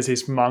like there's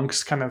these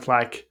monks kind of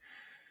like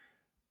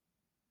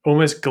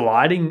almost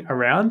gliding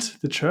around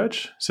the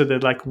church, so they're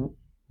like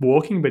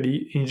walking, but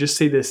you just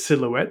see their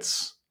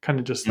silhouettes kind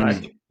of just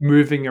like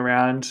moving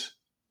around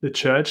the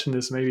church, and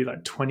there's maybe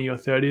like 20 or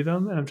 30 of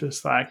them, and I'm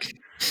just like,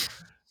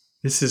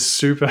 this is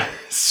super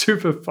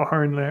super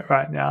foreign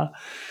right now.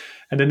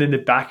 And then in the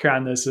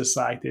background there's just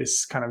like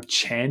this kind of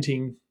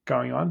chanting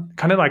going on,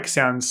 kind of like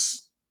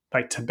sounds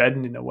like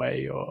Tibetan in a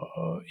way,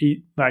 or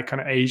like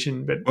kind of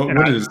Asian, but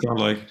What does it sound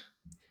like?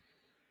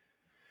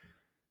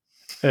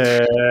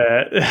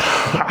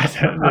 I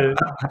don't know.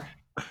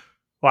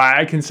 Well,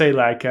 I can say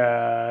like,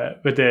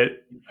 but the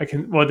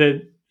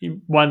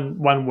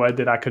one word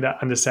that I could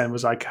understand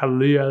was like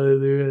hallelujah,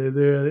 hallelujah,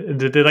 hallelujah. And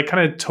they're like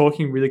kind of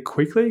talking really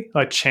quickly,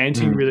 like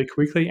chanting really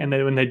quickly, and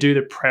then when they do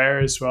the prayer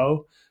as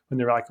well, when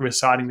they're like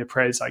reciting the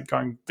prayers, like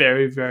going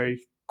very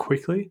very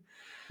quickly.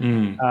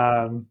 You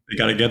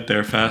gotta get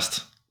there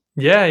fast.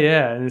 Yeah,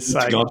 and it's Get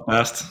like to God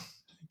fast.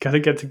 gotta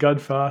get to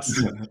God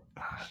fast.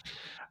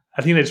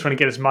 I think they just want to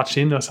get as much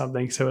in or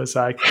something. So it's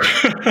like,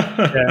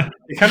 yeah,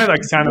 it kind of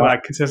like sounded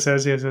like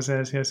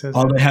yes.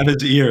 Oh, they have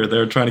his ear.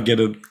 They're trying to get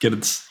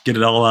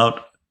it all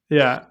out.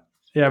 Yeah,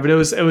 but it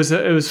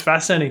was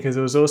fascinating because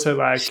it was also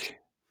like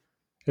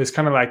it was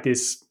kind of like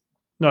this.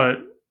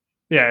 No,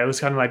 yeah, it was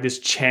kind of like this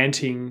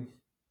chanting,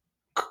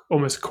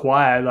 almost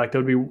choir. Like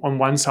there would be on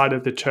one side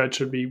of the church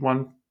would be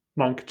one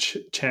monk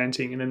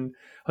chanting, and then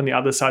on the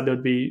other side there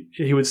would be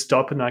he would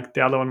stop and like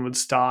the other one would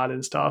start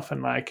and stuff,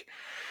 and like.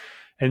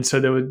 And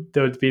so there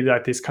would be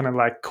like this kind of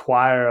like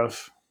choir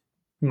of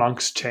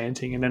monks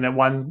chanting, and then at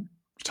one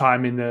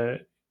time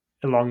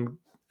along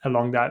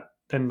that,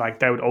 then like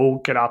they would all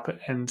get up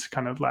and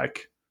kind of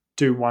like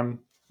do one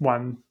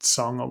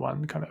song or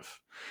one kind of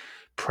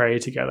pray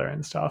together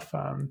and stuff.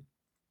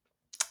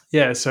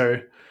 Yeah, so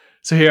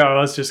here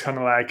I was just kind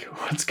of like,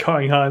 what's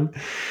going on?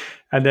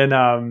 And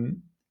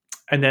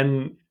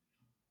then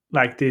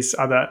like these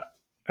other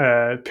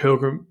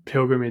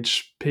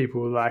pilgrimage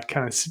people like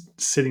kind of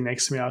sitting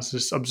next to me. I was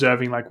just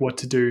observing like what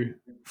to do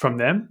from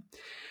them.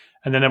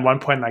 And then at one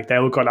point, like they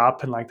all got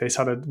up and like they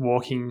started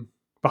walking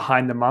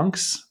behind the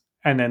monks,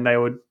 and then they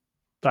would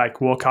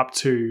like walk up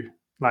to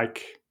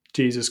like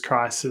Jesus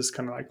Christ's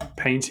kind of like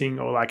painting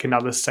or like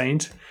another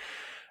saint,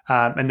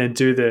 and then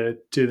do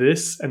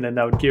this, and then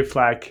they would give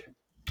like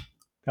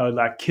they would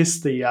like kiss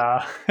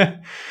the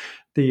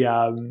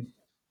the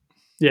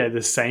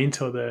the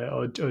saint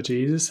or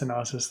Jesus, and I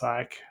was just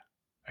like,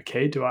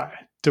 okay, do I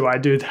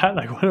do that?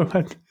 Like, what do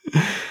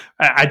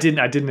I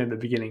didn't in the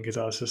beginning because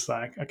I was just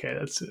like, okay,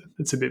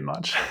 that's a bit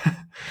much.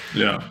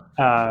 Yeah.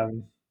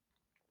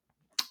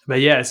 But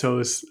yeah, so I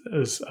was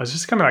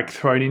just kind of like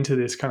thrown into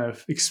this kind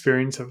of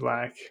experience of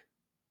like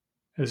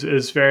it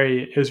was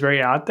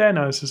very out there, and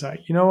I was just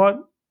like, you know what,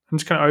 I'm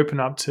just going to open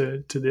up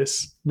to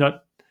this,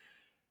 not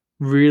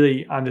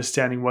really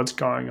understanding what's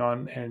going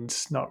on and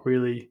not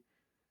really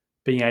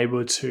being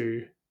able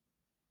to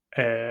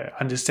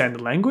understand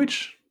the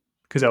language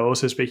because I was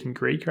also speaking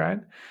Greek, right?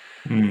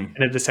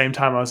 And at the same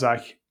time, I was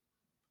like,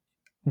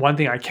 one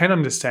thing I can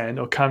understand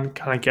or can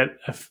I get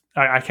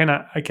I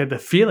get the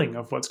feeling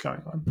of what's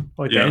going on,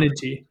 like the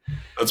energy.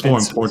 That's more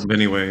important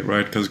anyway,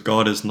 right? Because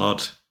God is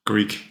not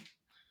Greek.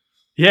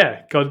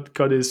 Yeah,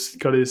 God is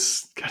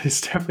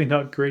definitely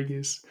not Greek.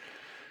 It's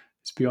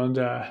beyond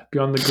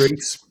the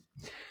Greeks.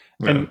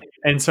 Yeah.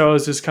 And so I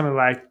was just kind of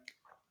like,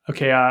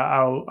 okay,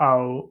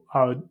 I'll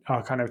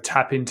kind of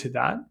tap into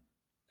that,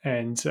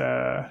 and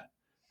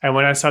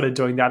when I started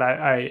doing that,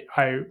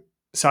 I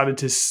started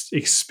to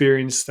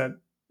experience that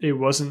it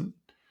wasn't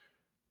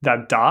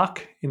that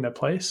dark in the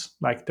place.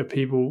 Like the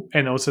people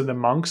and also the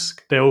monks,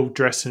 they're all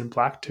dressed in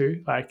black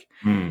too. Like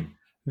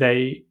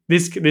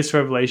this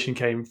revelation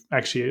came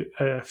actually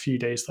a few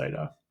days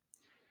later,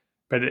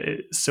 but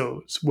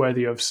it's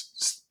worthy of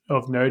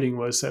noting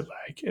was that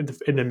like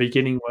in the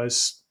beginning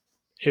was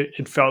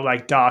it felt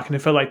like dark, and it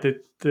felt like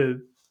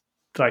the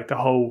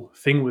whole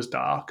thing was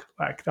dark,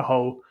 like the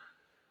whole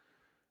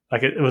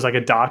like it was like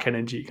a dark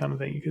energy kind of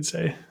thing, you could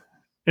say.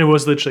 It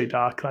was literally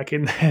dark, like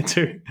in there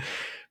too,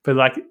 but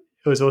like it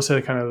was also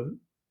kind of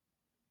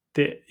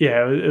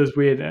it was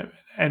weird.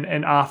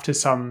 And after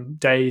some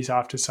days,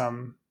 after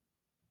some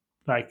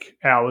like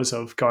hours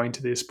of going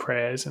to these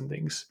prayers and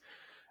things,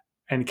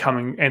 and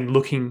coming and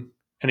looking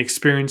and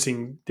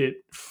experiencing it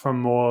from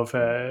more of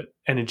a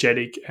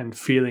energetic and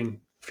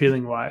feeling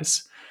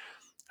wise,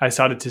 I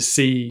started to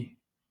see,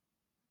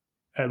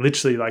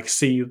 literally like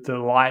see the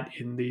light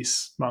in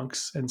these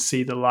monks and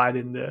see the light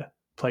in the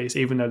place,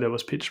 even though there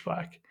was pitch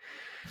black.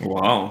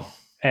 Wow.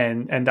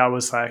 And that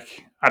was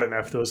like, I don't know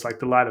if there was like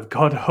the light of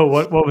God or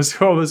what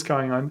was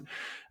going on,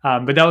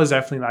 but that was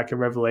definitely like a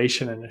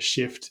revelation and a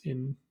shift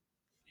in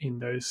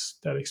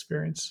that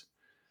experience.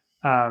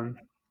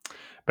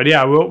 But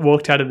yeah, I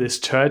walked out of this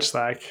church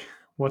like,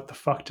 what the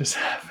fuck just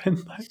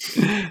happened?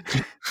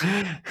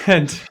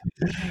 and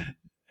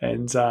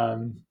and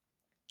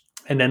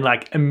and then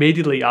like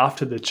immediately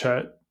after the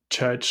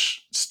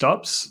church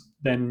stops,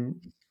 then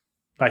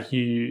like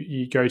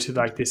you go to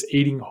like this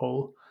eating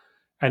hall,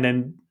 and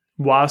then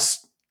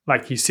whilst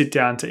like you sit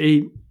down to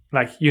eat,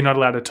 like you're not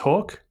allowed to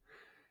talk,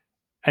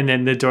 and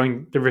then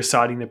they're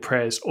reciting the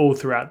prayers all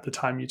throughout the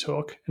time you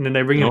talk, and then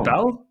they ring a Oh,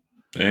 bell.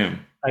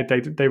 damn. Like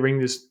they ring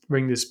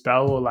this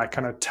bell, or like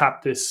kind of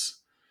tap this.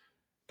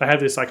 They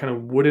have this like kind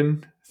of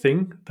wooden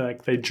thing that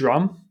like they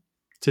drum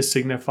to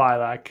signify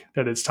like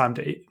that it's time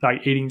to eat,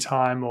 like eating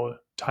time or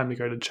time to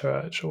go to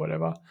church or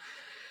whatever.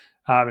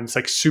 And it's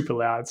like super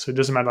loud, so it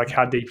doesn't matter like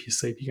how deep you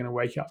sleep, you're gonna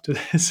wake up to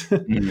this.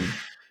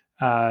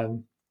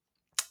 um,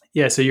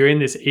 yeah, so you're in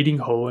this eating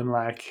hall, and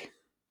like,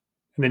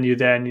 and then you're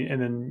there,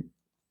 and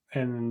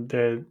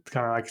they're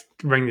kind of like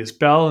ring this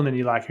bell, and then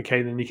you're like,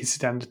 okay, then you can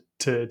sit down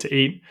to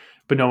eat,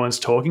 but no one's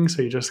talking,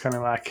 so you're just kind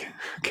of like,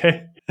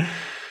 okay.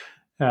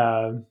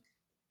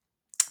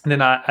 And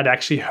then I'd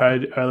actually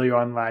heard earlier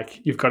on,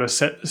 like, you've got a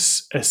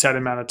set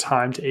amount of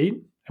time to eat,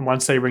 and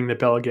once they ring the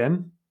bell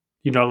again,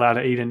 you're not allowed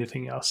to eat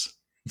anything else.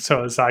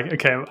 So it's like,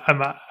 okay, I'm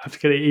have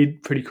to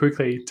eat pretty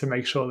quickly to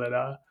make sure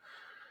that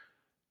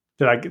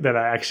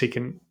I actually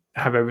can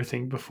have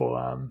everything before.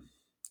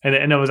 And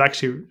it was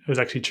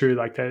actually true.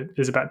 Like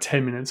there's about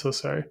 10 minutes or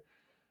so.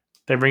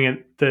 They ring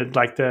it.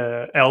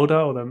 The elder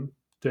or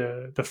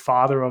the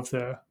father of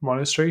the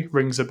monastery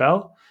rings a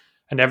bell,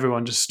 and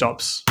everyone just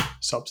stops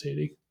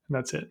eating, and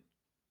that's it.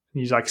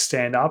 And you like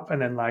stand up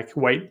and then like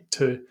wait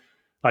to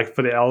like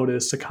for the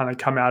elders to kind of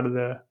come out of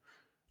the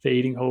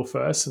eating hall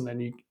first, and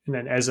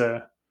then as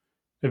a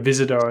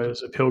visitor or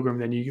as a pilgrim,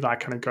 then you like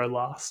kind of go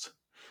last.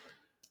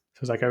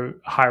 So it's like a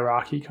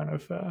hierarchy kind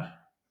of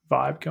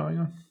vibe going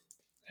on.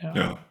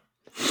 Yeah.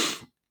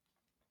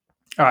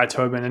 All right,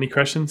 Tobin, any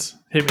questions?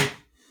 Hit me.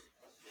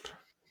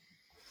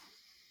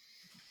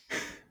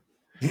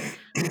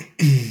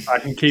 I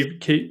can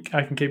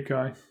keep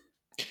going.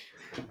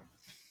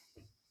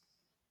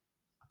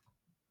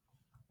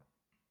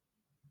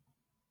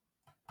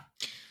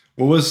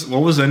 What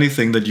was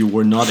anything that you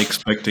were not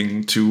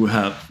expecting to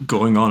have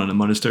going on in a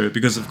monastery?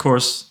 Because of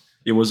course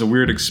it was a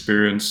weird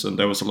experience and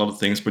there was a lot of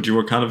things, but you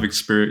were kind of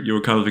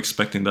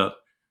expecting that.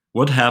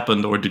 What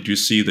happened, or did you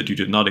see that you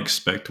did not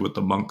expect with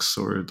the monks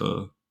or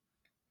the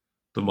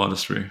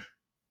monastery?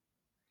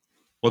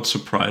 What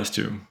surprised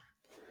you?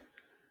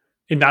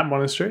 In that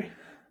monastery?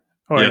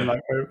 Or in Yeah.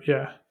 like,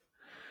 yeah.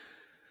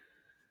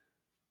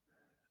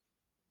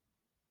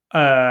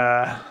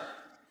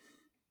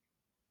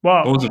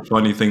 Well, What was a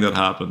funny thing that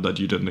happened that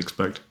you didn't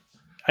expect?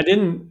 I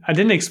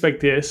didn't expect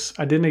this.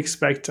 I didn't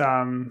expect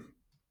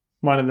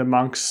one of the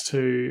monks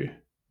to.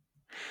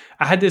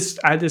 I had this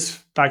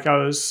like I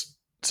was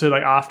so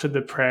like after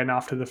the prayer and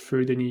after the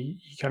food, then you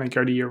kind of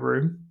go to your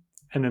room,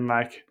 and then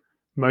like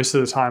most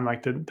of the time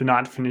like the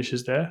night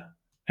finishes there,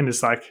 and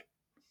it's like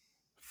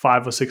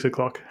 5 or 6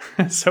 o'clock.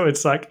 So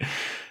it's like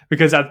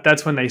because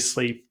that's when they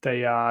sleep.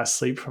 They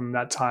sleep from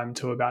that time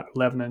to about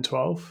 11 and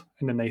 12,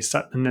 and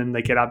then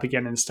they get up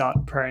again and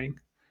start praying.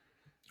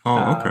 Oh,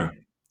 Uh, okay.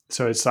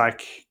 so it's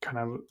like kind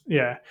of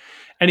yeah.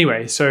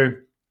 Anyway, so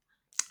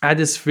I had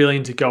this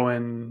feeling to go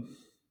and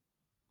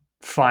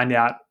find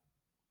out.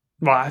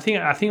 Well, I think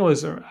it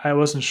was I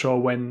wasn't sure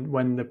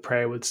when the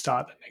prayer would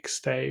start the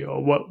next day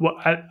or what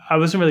I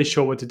wasn't really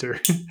sure what to do,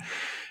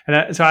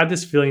 so I had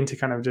this feeling to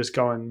kind of just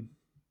go and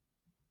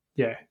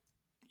yeah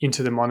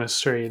into the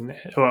monastery and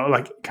or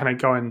like kind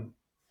of go and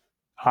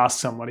ask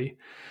somebody.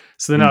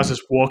 So then I was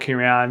just walking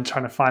around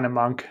trying to find a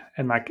monk,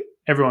 and like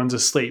everyone's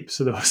asleep,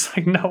 so there was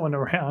like no one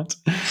around.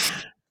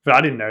 But I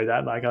didn't know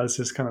that. Like I was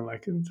just kind of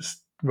like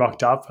just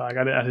rocked up. Like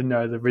I didn't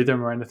know the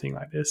rhythm or anything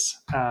like this.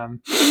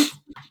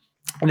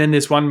 And then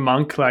this one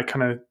monk like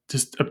kind of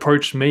just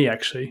approached me.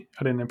 Actually,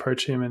 I didn't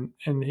approach him,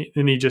 and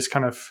he just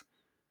kind of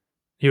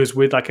he was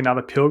with like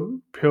another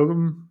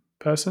pilgrim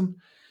person,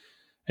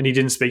 and he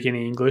didn't speak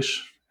any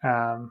English.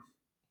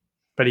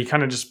 But he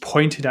kind of just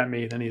pointed at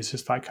me. Then he was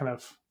just like kind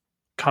of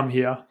come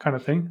here kind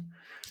of thing.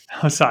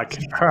 I was like,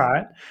 all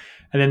right.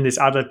 And then this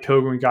other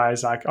pilgrim guy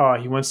is like, oh,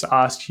 he wants to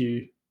ask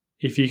you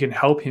if you can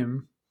help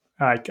him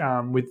like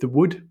with the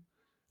wood,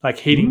 like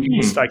heating.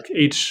 It's like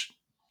each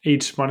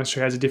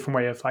monastery has a different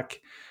way of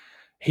like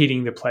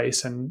heating the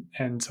place and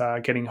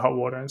getting hot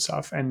water and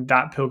stuff. And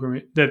that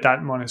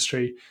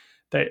monastery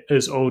that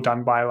is all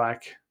done by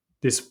like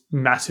this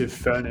massive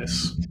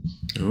furnace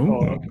Oh,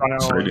 or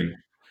exciting.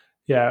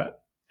 Yeah.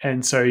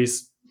 And so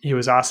he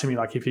was asking me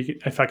like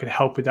if I could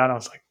help with that. I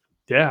was like,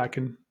 yeah, I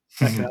can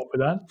help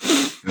with that.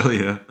 Oh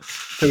yeah.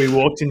 So we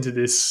walked into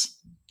this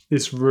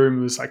room.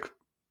 It was like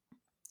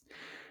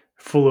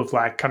full of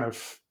like kind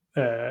of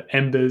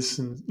embers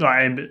and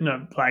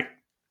like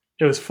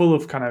it was full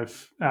of kind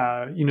of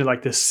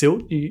like the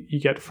silt you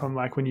get from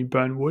like when you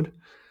burn wood.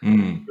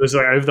 Mm. It was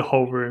like over the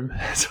whole room,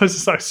 so it was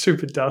just like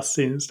super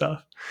dusty and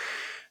stuff.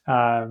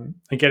 I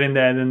get in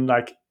there, and then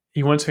like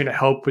he wants me to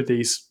help with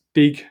these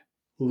big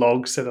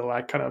logs that are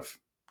like kind of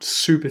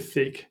super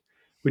thick,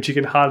 which you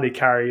can hardly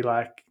carry.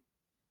 Like,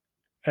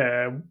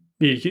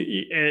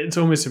 it's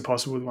almost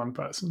impossible with one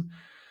person.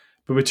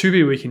 But with two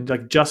people, we can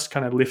like just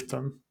kind of lift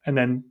them and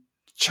then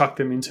chuck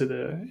them into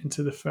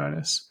the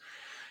furnace.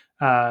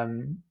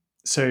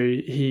 So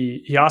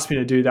he asked me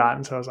to do that,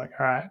 and so I was like,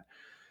 all right.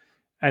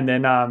 And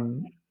then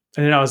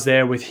I was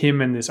there with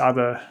him and this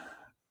other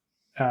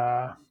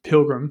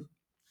pilgrim,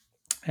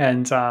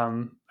 and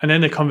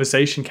then the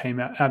conversation came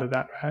out of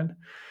that, right?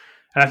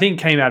 And I think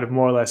it came out of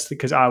more or less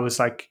because I was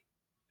like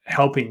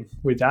helping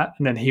with that,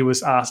 and then he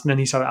was asked, and then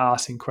he started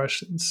asking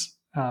questions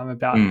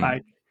about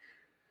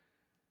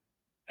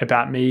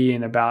me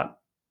and about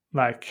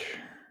like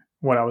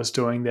what I was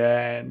doing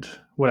there and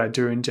what I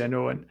do in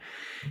general. And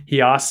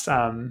he asked,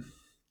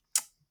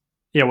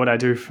 what I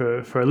do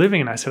for a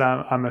living, and I said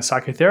I'm a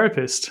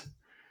psychotherapist.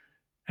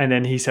 And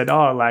then he said,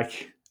 "Oh,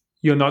 like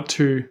you're not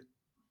too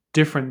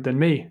different than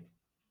me."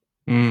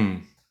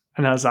 Mm.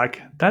 And I was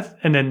like, "That."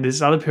 And then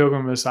this other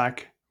pilgrim was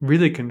like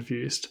really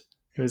confused.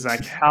 He was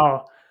like,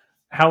 "How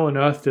on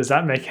earth does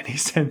that make any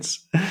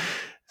sense?"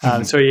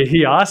 So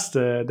he asked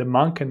the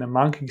monk, and the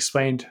monk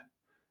explained.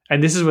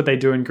 And this is what they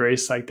do in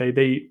Greece. Like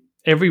they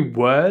every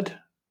word,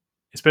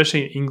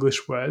 especially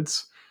English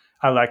words,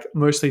 are like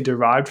mostly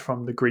derived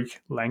from the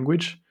Greek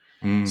language.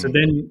 So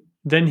Mm.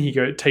 then he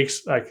goes,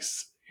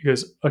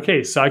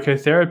 okay,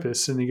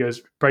 psychotherapist, and he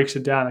goes breaks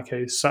it down.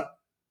 Okay, so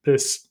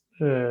this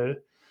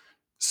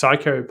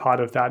psycho part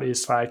of that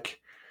is like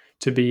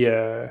to be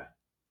uh,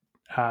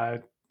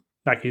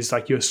 like is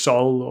like your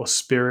soul or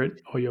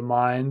spirit or your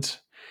mind,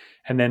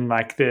 and then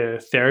like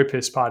the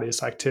therapist part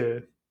is like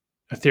to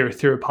a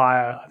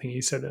therapia. I think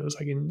he said it was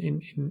like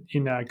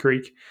in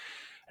Greek,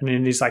 and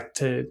then he's like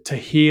to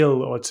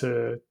heal or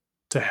to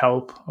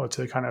help or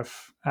to kind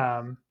of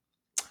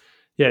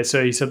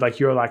so he said like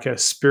you're like a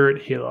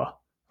spirit healer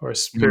or a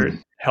spirit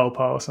Mm.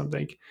 helper or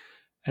something.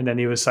 And then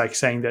he was like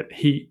saying that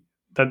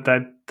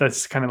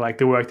that's kind of like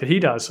the work that he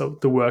does, so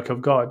the work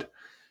of God,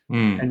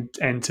 Mm.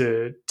 and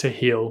to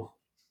heal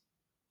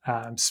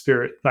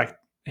spirit, like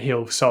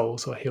heal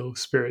souls or heal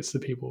spirits, the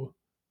people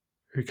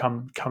who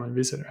come and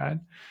visit, right?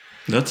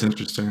 That's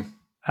interesting.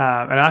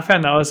 And I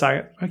found that I was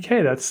like,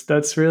 okay,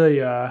 that's really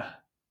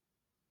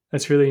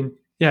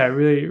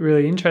really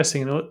really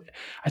interesting. And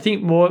I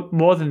think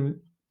more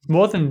than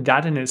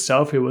that in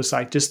itself, it was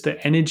like just the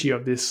energy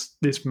of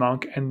this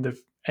monk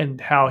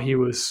and how he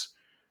was,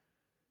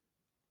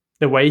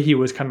 the way he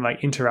was kind of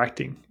like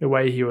interacting, the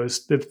way he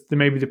was,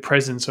 maybe the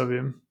presence of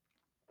him,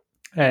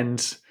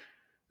 and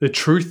the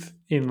truth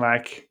in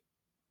like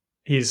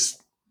his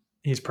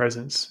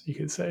presence, you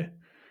could say,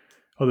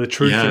 or the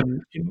truth Yeah,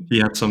 in he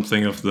had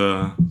something of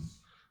the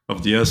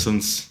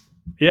essence.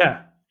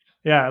 yeah,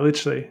 yeah,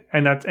 literally.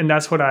 And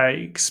that's what I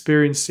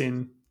experienced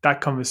in that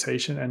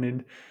conversation, and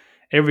in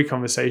every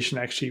conversation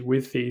actually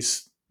with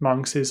these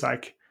monks, is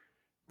like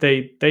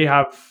they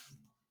have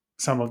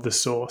some of the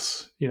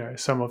source,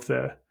 some of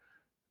the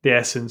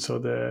essence or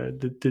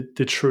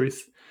the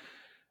truth.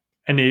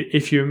 And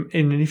if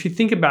you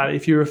think about it,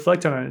 if you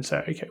reflect on it and say,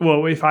 okay,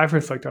 well, if I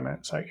reflect on it,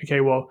 it's like,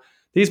 okay, well,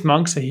 these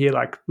monks are here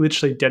like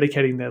literally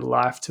dedicating their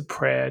life to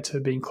prayer, to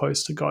being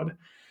close to God.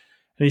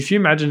 And if you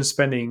imagine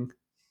spending,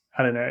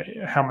 I don't know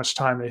how much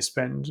time they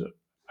spend,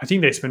 I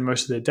think they spend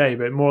most of their day,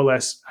 but more or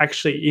less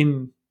actually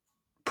in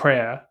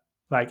prayer,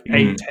 like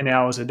Mm. 8-10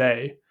 hours a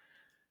day,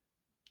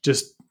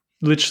 just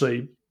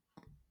literally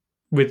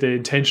with the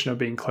intention of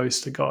being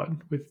close to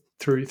God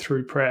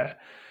through prayer.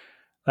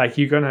 Like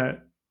you're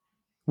gonna,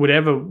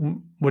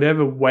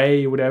 whatever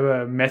way,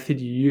 whatever method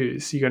you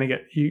use, you're gonna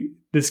get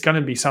there's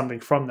gonna be something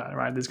from that,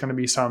 right? There's gonna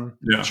be some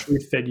Yeah.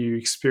 truth that you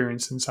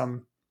experience, and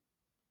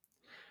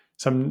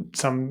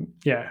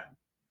yeah,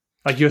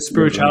 like your Yeah.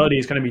 spirituality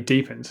is gonna be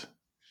deepened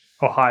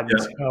or heightened,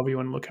 Yeah. however you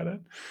want to look at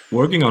it.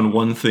 Working on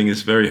one thing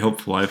is very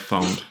helpful, I've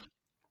found,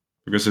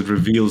 because it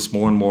reveals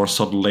more and more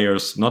subtle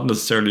layers, not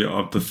necessarily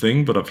of the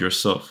thing, but of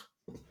yourself.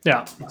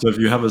 Yeah, So if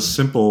you have a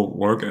simple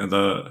work and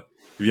if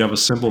you have a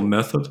simple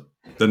method,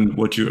 then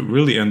what you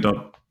really end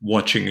up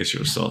watching is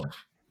yourself,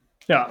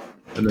 yeah,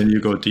 and then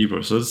you go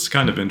deeper. So it's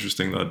kind of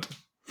interesting that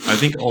I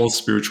think all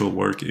spiritual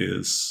work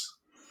is.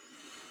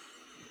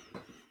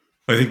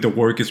 I think the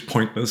work is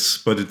pointless,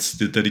 but it's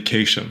the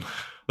dedication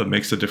that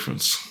makes the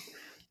difference.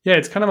 yeah.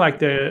 It's kind of like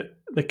the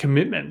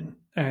commitment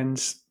and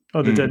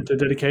or Mm. the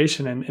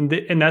dedication,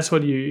 and that's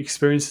what you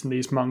experience in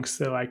these monks.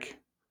 They're like,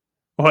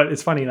 well,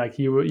 it's funny, like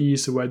you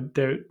use the word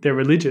they're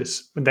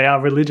religious, but they are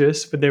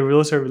religious, but they're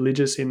also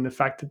religious in the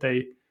fact that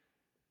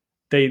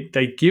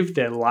they give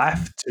their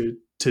life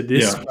to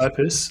this Yeah.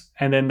 purpose,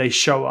 and then they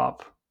show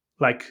up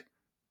like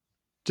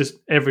just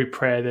every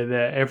prayer they're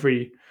there,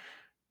 every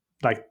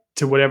like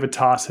to whatever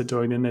task they're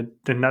doing,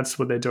 then that's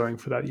what they're doing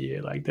for that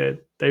year. Like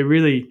they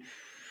really,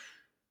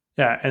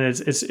 yeah, and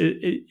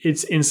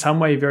it's in some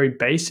way very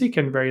basic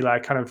and very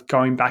like kind of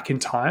going back in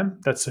time.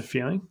 That's the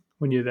feeling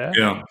when you're there,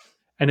 Yeah.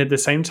 and at the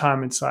same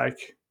time, it's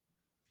like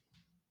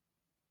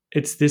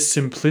it's this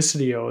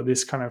simplicity or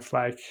this kind of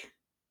like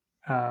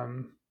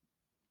um,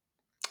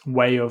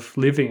 way of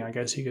living, I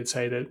guess you could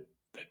say that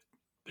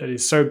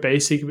is so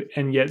basic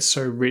and yet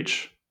so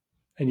rich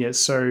and yet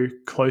so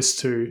close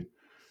to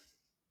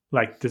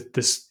like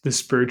the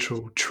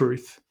spiritual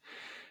truth,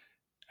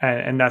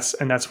 and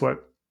that's what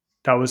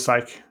that was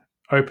like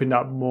opened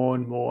up more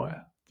and more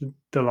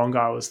the longer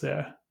I was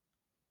there,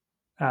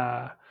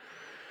 uh,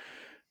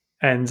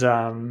 and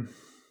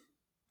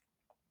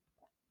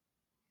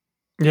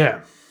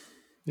yeah,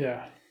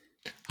 yeah.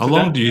 How So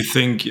that long do you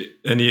think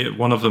any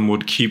one of them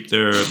would keep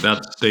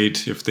that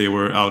state if they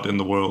were out in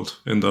the world,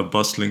 in the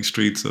bustling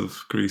streets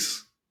of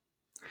Greece?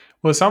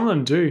 well, some of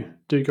them do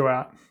go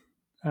out,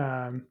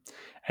 um,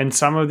 and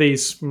some of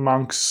these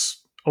monks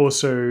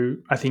also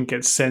I think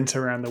get sent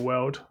around the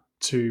world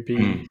to Mm.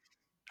 be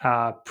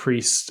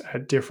priests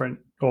at different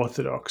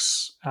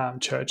Orthodox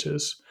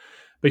churches,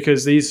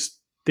 because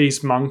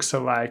these monks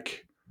are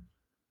like,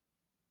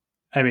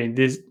 I mean,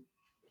 this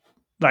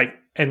like,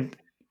 and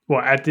well,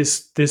 at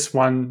this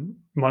one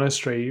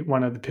monastery,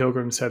 one of the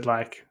pilgrims said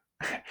like,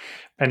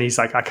 and he's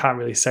like, I can't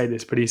really say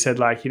this, but he said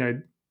like,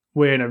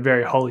 we're in a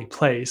very holy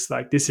place.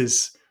 Like this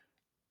is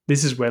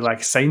where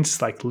like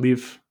saints like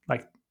live.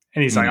 Like,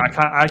 and he's like,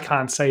 Mm. I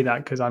can't say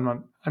that because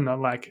I'm not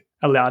like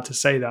allowed to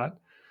say that.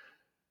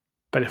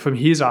 But from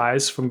his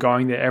eyes, from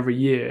going there every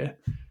year,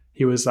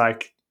 he was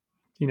like,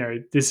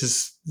 this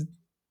is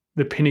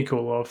the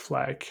pinnacle of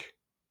like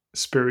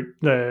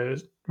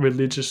the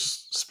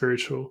religious,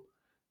 spiritual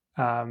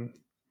um,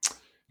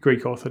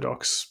 Greek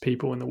Orthodox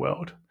people in the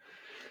world,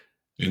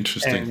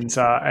 Interesting.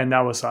 and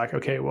that was like,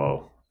 okay,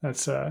 well,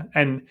 that's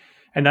and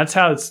that's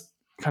how it's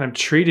kind of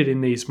treated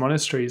in these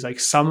monasteries. Like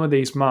some of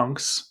these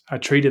monks are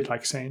treated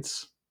like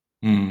saints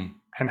Mm.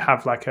 and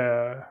have like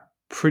a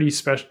pretty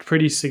special,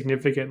 pretty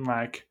significant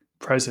like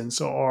presence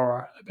or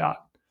aura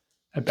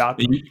about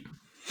them.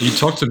 You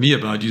talked to me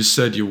about. You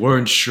said you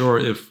weren't sure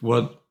if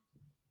what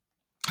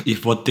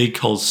they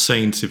call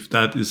saints, if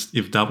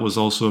that was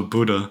also a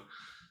Buddha.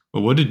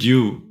 But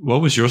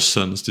what was your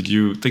sense? Did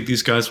you think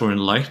these guys were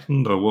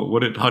enlightened, or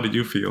how did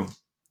you feel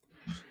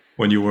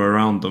when you were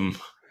around them?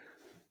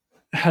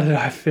 How did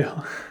I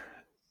feel?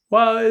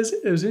 Well,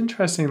 it was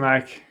interesting.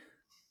 Like,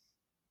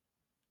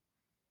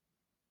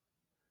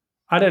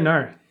 I don't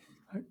know.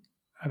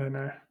 I don't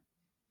know.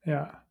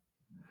 Yeah,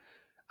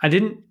 I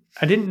didn't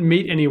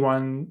meet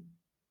anyone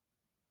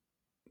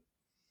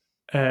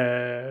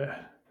uh,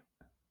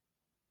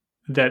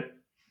 that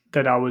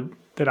that I would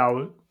that I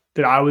would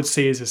that I would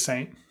see as a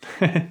saint.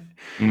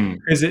 Mm.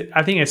 Because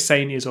I think a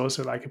saint is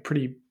also like a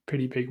pretty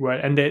big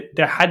word, and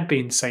there had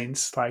been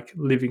saints like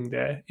living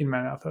there in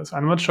Mount Athos.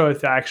 I'm not sure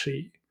if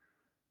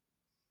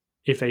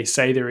they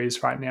say there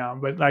is right now,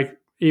 but like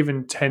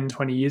even 10,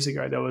 20 years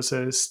ago, there was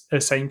a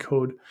saint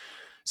called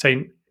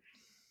Saint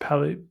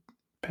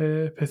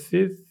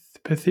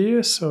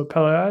Pythias or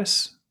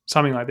Pelias,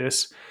 something like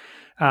this.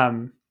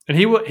 And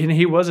he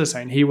was a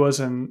saint. He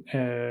wasn't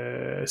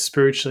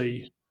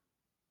spiritually.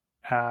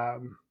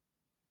 Um,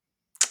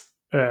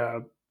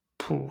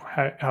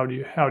 how do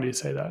you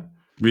say that?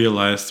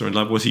 Realized, or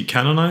like, was he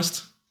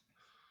canonized?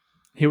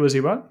 He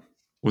what?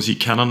 Was he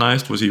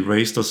canonized? Was he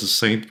raised as a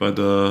saint by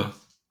the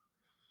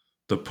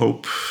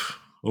Pope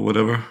or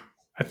whatever?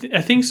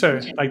 I think so.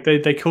 Like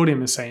they called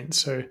him a saint.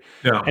 So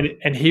Yeah.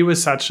 and he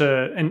was such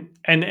a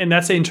and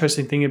that's the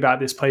interesting thing about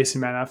this place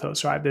in Mount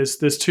Athos, right?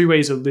 There's two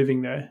ways of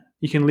living there.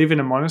 You can live in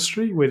a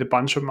monastery with a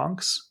bunch of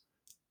monks,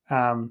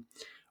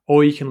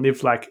 or you can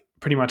live like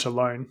pretty much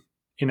alone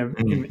in a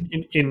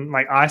Mm. in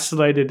like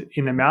isolated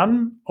in a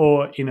mountain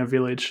or in a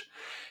village.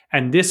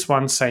 And this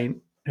one saint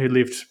who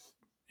lived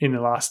in the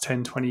last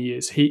 10, 20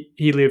 years, he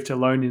lived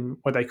alone in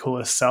what they call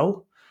a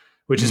cell,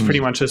 which is Mm. pretty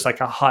much just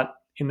like a hut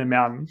in the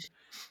mountain.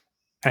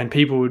 And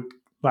people would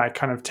like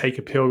kind of take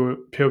a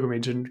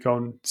pilgrimage and go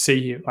and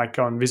see him, like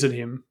go and visit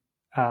him,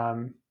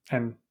 and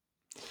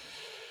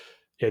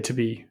yeah, to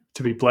be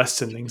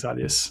blessed and things like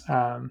this.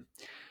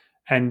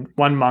 And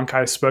one monk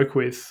I spoke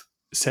with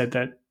said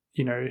that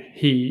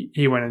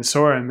he went and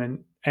saw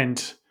him,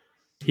 and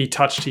he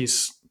touched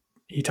his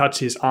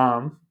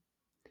arm,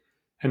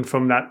 and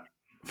from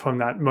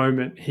that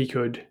moment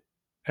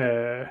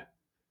uh,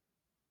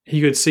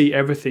 he could see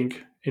everything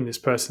in this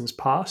person's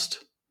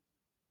past,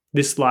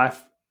 this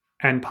life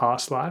and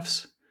past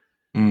lives,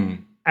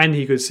 Mm. and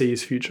he could see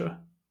his future.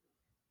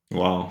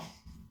 Wow.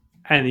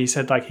 And he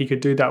said like he could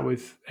do that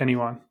with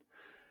anyone.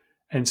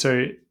 And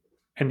so,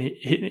 and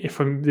he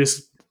from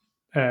this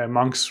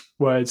monk's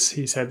words,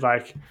 he said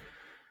like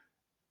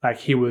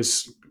he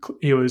was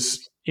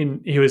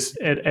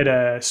at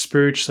a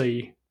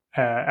spiritually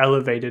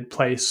elevated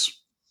place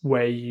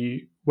where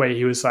he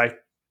was like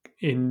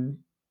in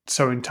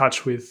so in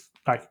touch with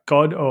like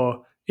God,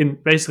 or in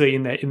basically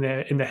in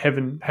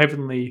the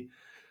heavenly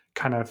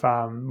kind of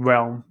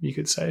realm, you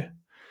could say,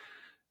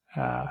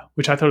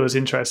 which I thought was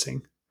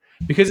interesting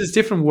because it's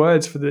different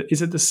words for the.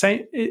 Is it the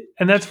same?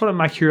 And that's what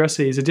my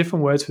curiosity is. Are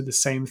different words for the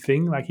same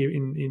thing, like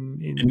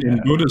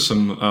In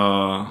Buddhism,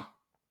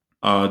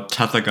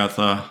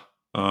 Tathagata,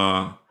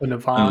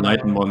 Nirvana?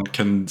 enlightened one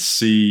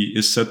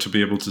is said to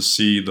be able to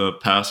see the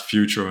past,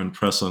 future, and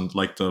present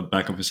like the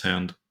back of his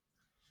hand.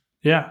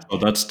 Yeah. So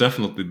that's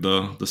definitely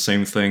the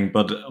same thing.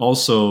 But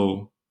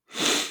also,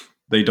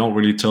 they don't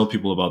really tell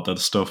people about that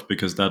stuff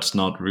because that's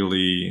not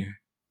really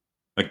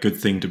a good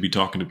thing to be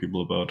talking to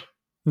people about.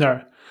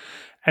 No,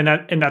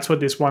 and that's what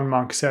this one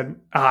monk said.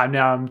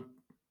 Now I'm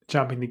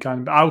jumping the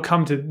gun, but I'll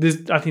come to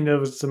this. I think that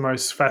was the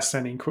most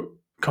fascinating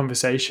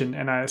conversation,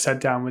 and I sat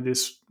down with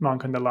this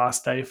monk on the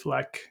last day for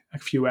like a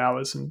few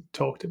hours and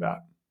talked about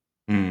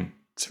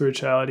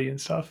spirituality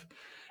and stuff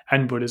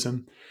and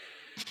Buddhism.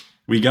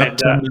 We got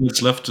 10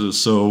 minutes left,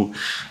 so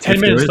 10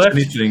 if minutes there is left.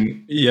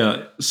 anything,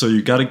 so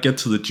you got to get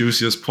to the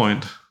juiciest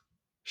point.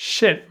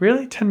 Shit,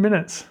 really? 10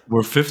 minutes?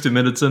 We're 50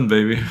 minutes in,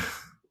 baby.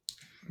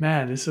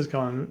 Man, this is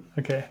going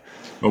okay.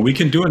 Well, we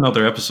can do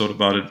another episode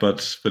about it,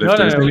 but if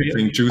there's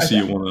anything juicy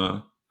you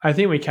wanna, I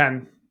think we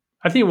can.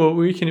 I think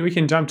we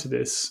can jump to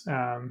this.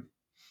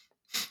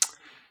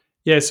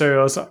 Yeah, so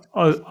I was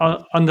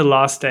on the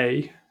last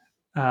day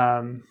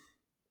at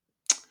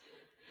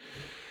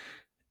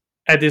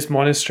this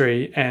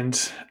monastery,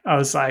 and I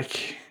was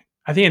like,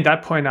 I think at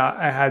that point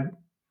I'd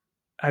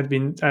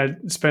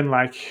spent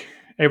like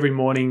every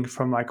morning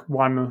from like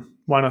 1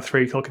 or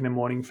 3 o'clock in the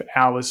morning for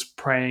hours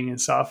praying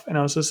and stuff, and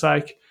I was just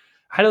like,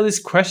 I had all these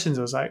questions.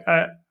 I was like,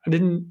 I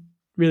didn't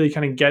really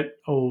kind of get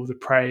all the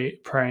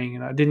praying,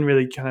 and I didn't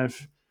really kind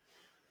of.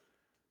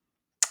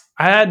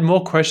 I had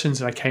more questions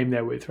than I came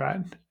there with, right?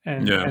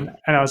 And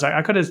I was like,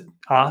 I got to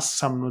ask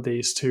some of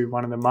these to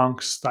one of the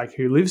monks, like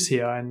who lives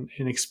here and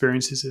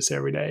experiences this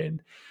every day.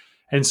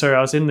 And so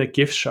I was in the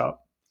gift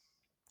shop,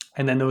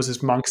 and then there was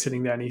this monk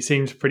sitting there, and he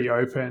seemed pretty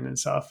open and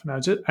stuff. And I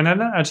just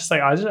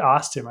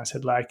asked him. I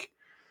said, like,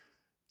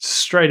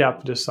 straight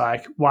up, just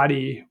like, why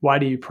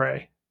do you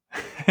pray?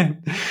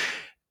 And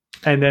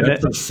then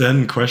that's a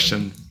Zen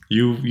question.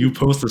 You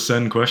posed a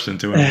Zen question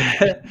to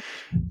him.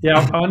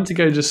 Yeah, I wanted to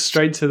go just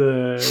straight to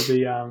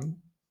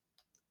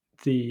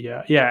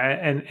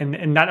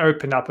and that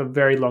opened up a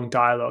very long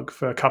dialogue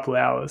for a couple of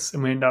hours,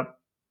 and we ended up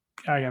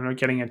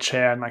getting a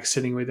chair and like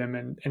sitting with him,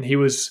 and he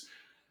was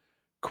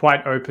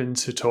quite open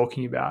to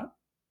talking about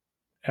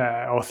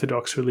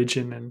Orthodox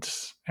religion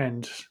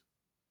and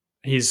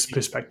his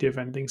perspective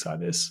and things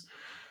like this.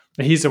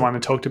 He's the one who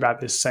talked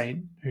about this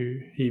saint who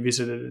he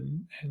visited,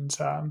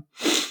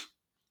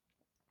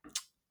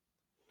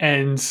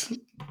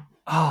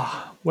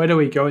 where do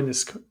we go in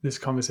this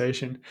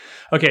conversation?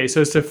 Okay,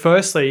 so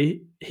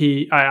firstly,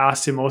 I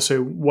asked him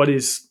also, what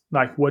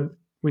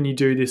when you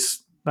do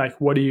this, like,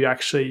 what do you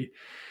actually?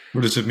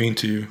 What does it mean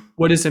to you?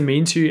 What does it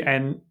mean to you?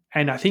 And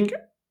I think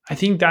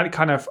that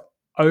kind of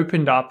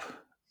opened up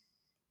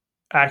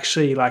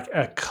actually like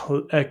a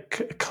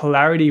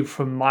clarity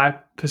from my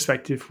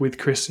perspective with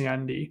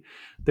Christianity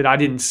that I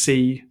didn't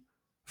see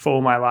for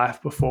all my life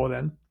before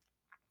then,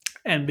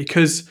 and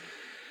because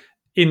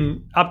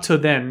up till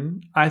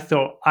then, I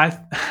thought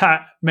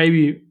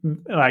maybe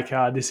like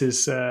this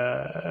is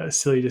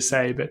silly to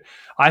say, but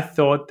I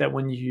thought that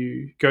when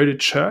you go to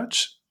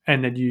church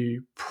and then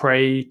you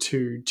pray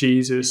to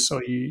Jesus,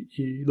 or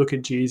you look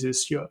at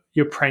Jesus,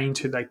 you're praying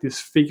to like this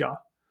figure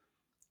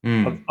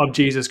of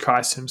Jesus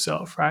Christ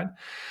himself, right?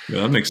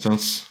 Yeah, that makes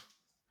sense.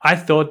 I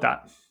thought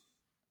that,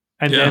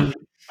 and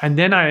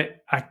then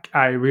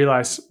I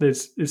realized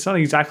it's not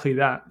exactly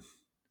that.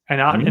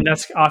 And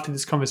that's after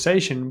this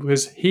conversation,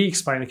 because he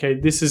explained, okay,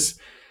 this is,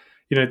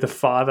 the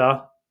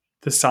Father,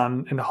 the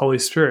Son, and the Holy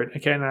Spirit.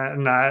 Okay,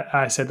 and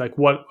I said, like,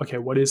 what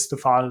is the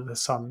Father, the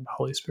Son, the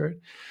Holy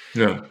Spirit?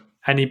 Yeah.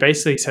 And he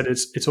basically said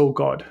it's all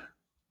God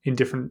in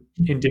different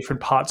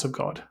parts of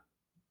God.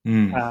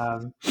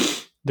 The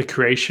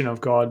creation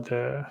of God,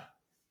 the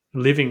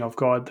living of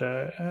God,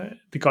 the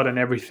God in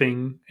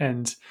everything,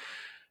 and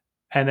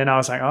then I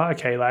was like, oh,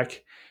 okay,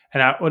 like.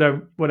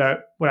 And what I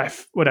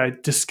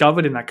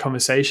discovered in that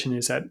conversation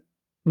is that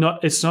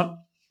it's not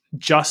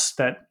just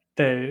that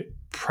they're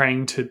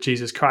praying to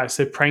Jesus Christ;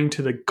 they're praying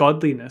to the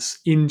godliness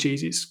in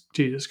Jesus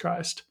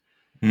Christ.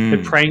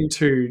 They're praying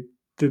to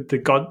the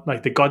God,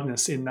 like the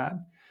godness in that.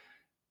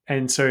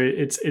 And so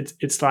it's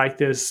like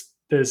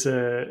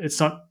it's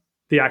not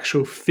the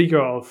actual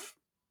figure of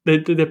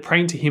they're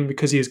praying to him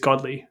because he is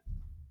godly,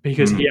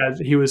 because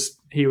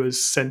he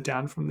was sent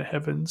down from the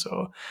heavens,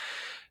 or.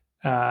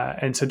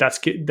 And so that's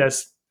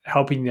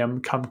helping them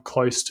come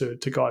close to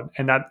God,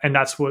 and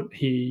that's what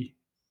he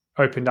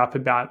opened up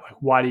about. Like,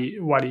 why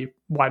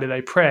do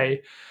they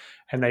pray?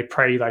 And they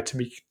pray like to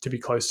be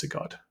close to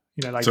God.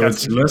 Like, so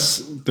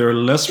they're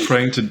less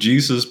praying to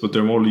Jesus, but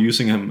they're more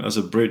using him as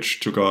a bridge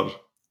to God.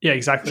 Yeah,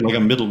 exactly. It's like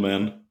a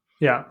middleman.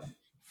 Yeah,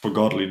 for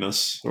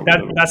godliness or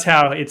whatever. That's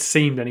how it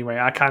seemed anyway.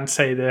 I can't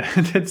say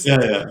that's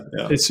Yeah.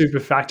 the super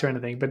fact or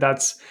anything, but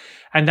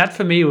that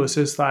for me was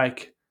just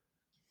like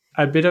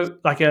a bit of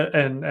like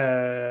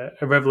a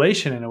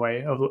revelation in a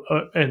way of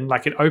and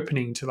like an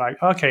opening to like,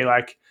 okay,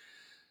 like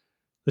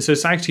so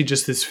it's actually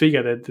just this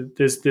figure that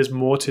there's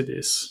more to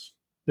this.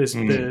 There's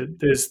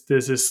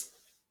this,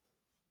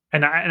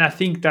 and I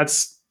think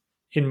that's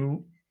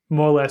in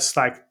more or less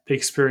like the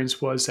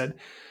experience was that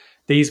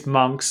these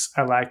monks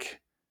are like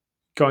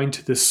going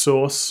to the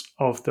source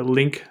of the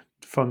link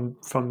from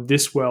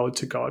this world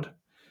to God,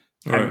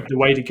 and Right. the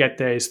way to get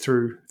there is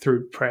through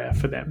prayer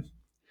for them,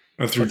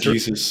 Or through or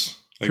Jesus,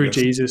 I through guess.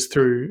 Jesus,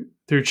 through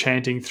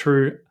chanting,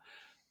 through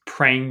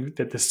praying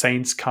that the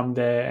saints come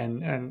there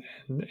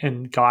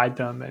and guide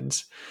them,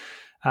 and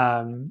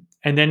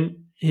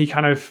then he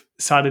kind of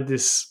started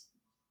this.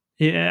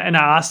 And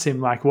I asked him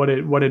like, what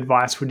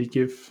advice would he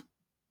give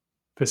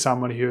for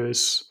someone who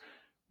is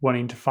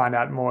wanting to find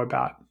out more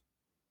about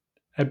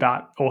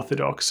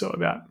Orthodox or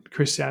about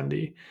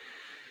Christianity?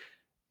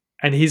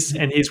 And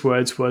his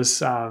words was,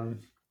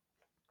 Find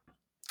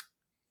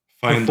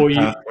the before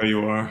path you, where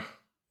you are.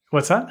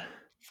 what's that?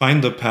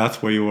 Find the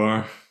path where you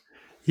are.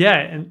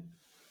 Yeah,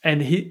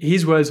 and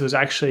his words was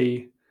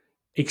actually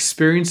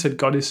experience that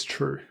God is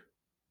true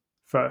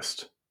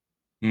first,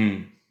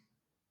 Mm.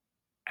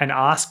 and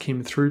ask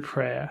Him through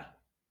prayer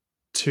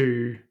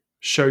to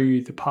show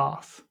you the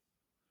path.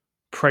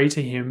 Pray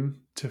to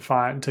Him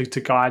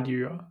to guide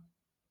you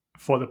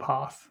for the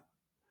path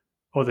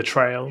or the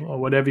trail or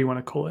whatever you want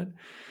to call it.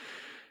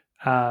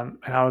 And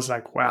I was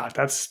like, wow,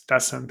 that's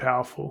some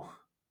powerful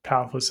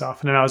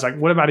stuff. And then I was like,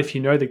 what about if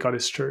you know that God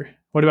is true?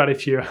 What about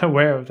if you're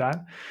aware of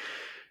that?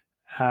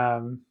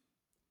 And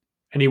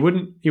he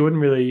wouldn't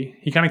really.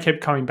 He kind of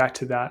kept coming back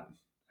to that.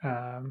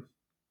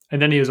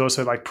 And then he was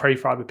also like, pray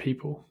for other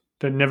people.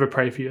 Don't never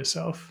pray for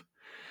yourself.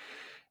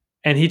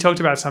 And he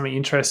talked about something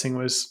interesting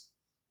was,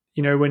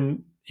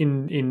 when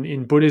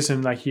in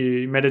Buddhism, like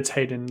you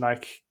meditate and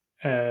like,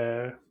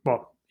 you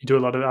do a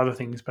lot of other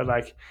things, but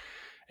like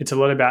it's a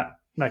lot about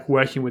like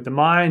working with the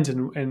mind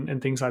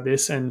and things like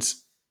this. And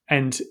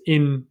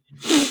in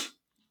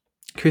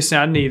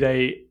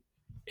Christianity,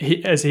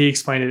 as he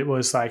explained it,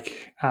 was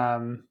like,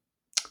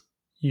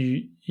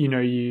 you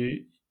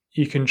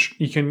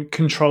can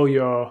control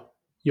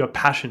your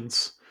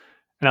passions.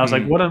 And I was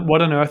like, Mm.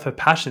 what on earth are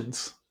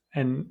passions?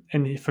 And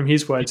from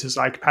his words is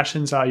like,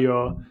 passions are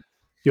your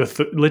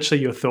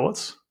literally your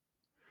thoughts,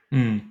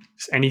 Mm.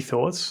 any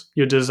thoughts,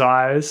 your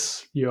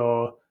desires,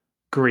 your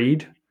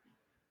greed,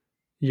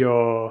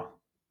 your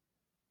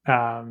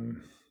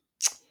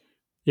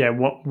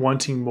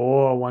wanting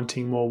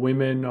more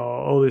women, or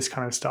all this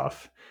kind of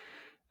stuff.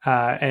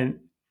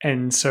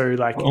 And so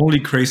like, Only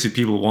crazy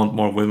people want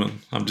more women.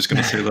 I'm just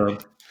gonna say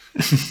that.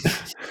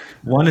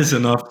 One is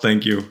enough,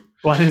 thank you.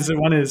 one is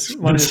One more is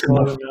than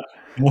enough. that.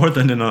 More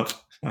than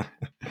enough.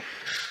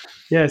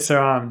 Yeah,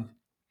 so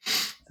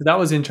that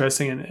was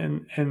interesting,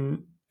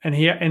 and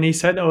he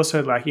said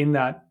also like in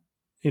that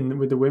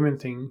with the women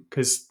thing,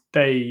 because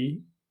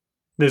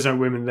there's no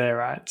women there,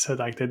 right? So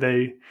like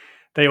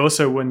they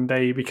also, when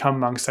they become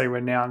monks, they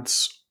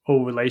renounce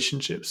all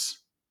relationships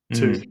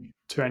to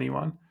Mm.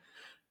 anyone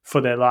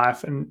for their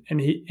life, and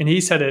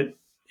he said it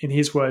in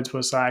his words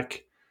was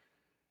like,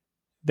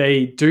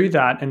 they do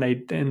that and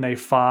they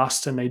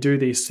fast and they do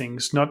these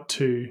things not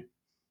to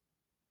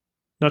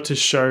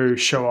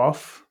show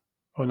off,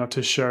 or not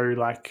to show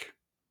like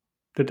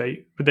that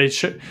they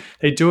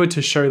do it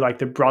to show like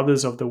the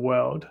brothers of the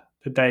world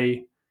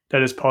that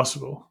is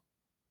possible,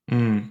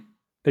 Mm.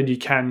 that you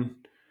can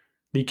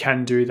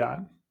do that.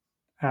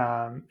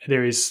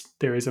 There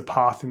is a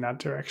path in that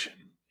direction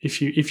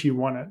if you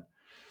want it.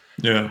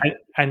 Yeah.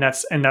 And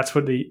that's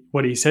what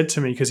he said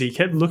to me, because he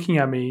kept looking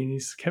at me and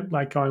he's kept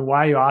like going,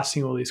 why are you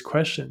asking all these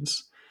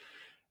questions?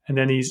 And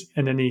then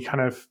he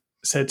kind of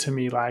said to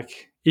me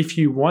like, if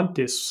you want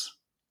this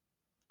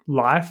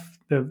life,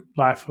 the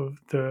life of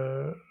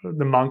the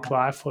monk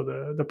life, or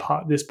the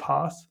path, this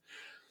path,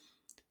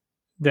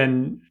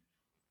 then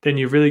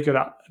you really got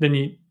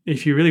to,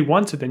 if you really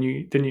want it, then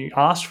you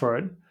ask for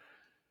it.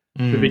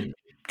 But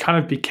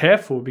Mm. be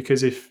careful,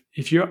 because if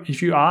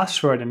you ask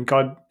for it and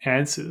God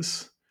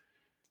answers,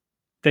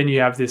 then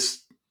you have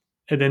this,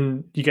 and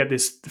then you get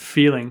this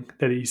feeling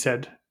that he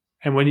said,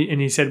 and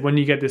he said, when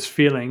you get this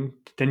feeling,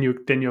 then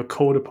you're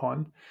called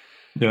upon.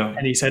 Yeah.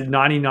 And he said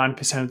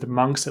 99% of the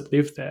monks that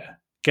live there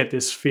get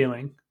this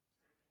feeling,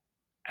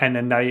 and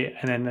then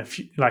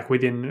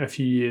within a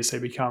few years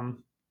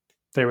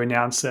they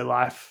renounce their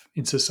life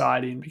in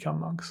society and become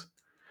monks.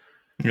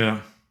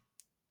 Yeah.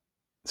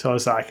 So I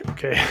was like,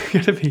 okay,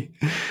 gotta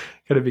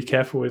be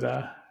careful with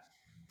that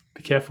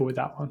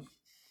one.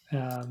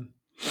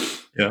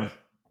 Yeah.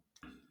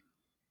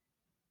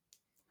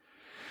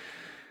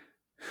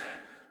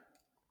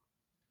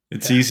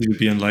 It's Yeah. easy to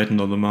be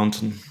enlightened on the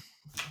mountain.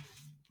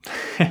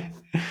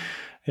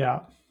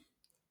 Yeah,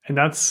 and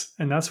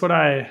that's what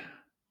I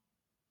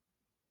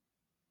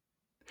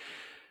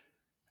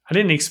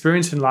didn't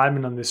experience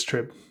enlightenment on this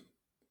trip,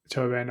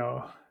 Tobin,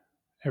 or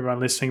everyone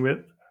listening,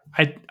 but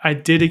I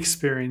did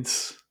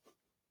experience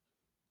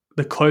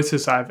the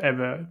closest I've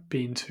ever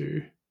been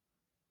to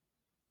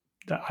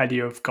the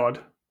idea of God,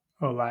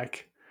 or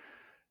like,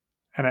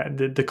 and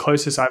the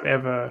closest I've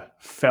ever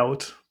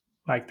felt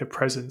like the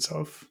presence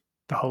of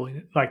the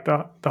Holy, like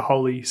the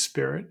Holy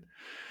Spirit.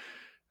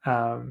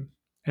 And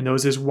there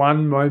was this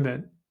one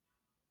moment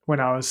when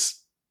I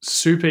was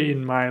super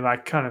in my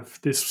like kind of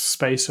this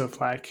space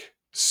of like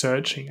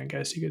searching, I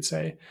guess you could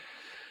say,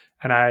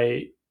 and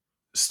I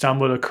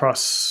stumbled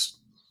across.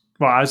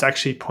 Well, I was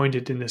actually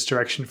pointed in this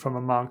direction from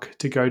a monk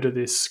to go to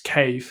this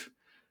cave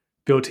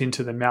built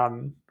into the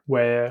mountain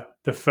where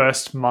the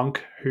first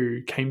monk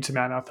who came to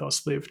Mount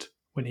Athos lived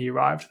when he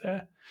arrived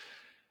there.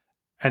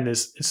 And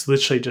it's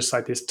literally just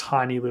like this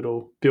tiny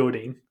little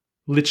building,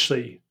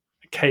 literally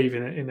a cave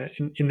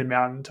in the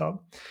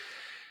mountaintop.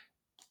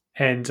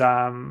 And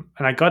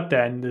I got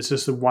there, and there's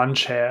just the one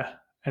chair,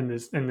 and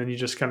then you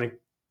just kind of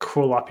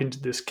crawl up into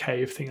this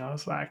cave thing. I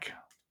was like,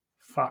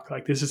 fuck,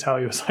 like this is how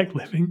he was like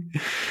living.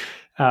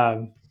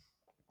 Um,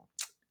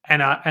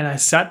 and I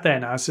sat there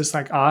and I was just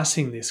like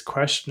asking this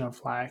question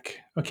of like,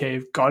 okay,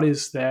 if God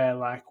is there,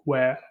 like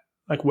where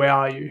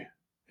are you?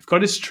 If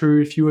God is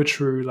true, if you are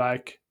true,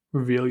 like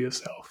reveal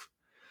yourself.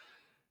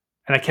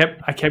 And I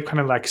kept kind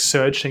of like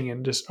searching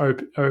and just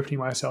opening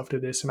myself to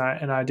this,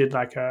 and I did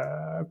like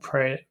a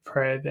prayer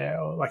there,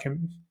 or like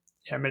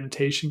a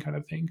meditation kind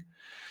of thing,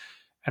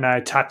 and I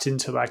tapped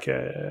into like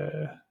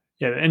an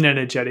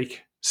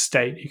energetic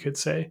state, you could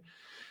say.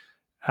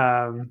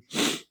 Um,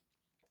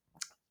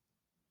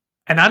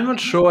 And I'm not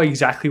sure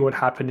exactly what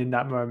happened in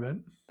that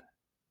moment,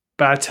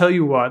 but I tell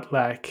you what,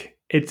 like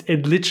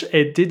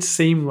it did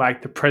seem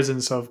like the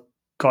presence of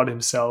God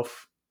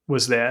Himself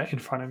was there in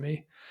front of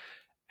me,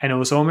 and it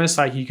was almost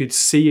like you could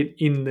see it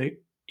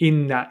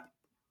in that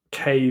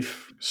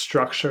cave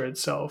structure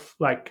itself,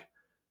 like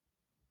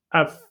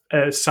a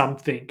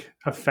something,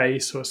 a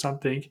face or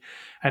something,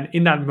 and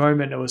in that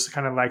moment, it was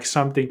kind of like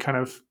something, kind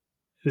of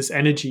this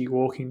energy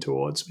walking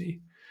towards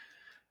me,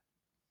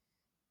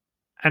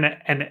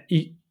 and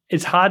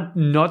it's hard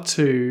not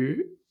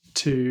to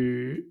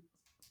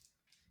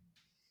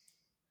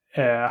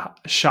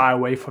shy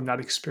away from that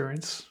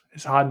experience.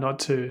 It's hard not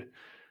to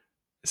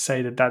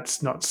say that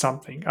that's not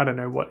something. I don't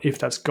know if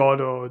that's God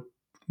or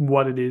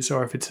what it is,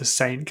 or if it's a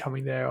saint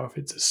coming there, or if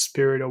it's a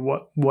spirit,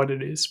 or what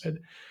it is. But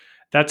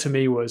that to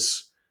me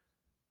was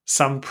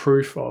some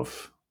proof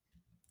of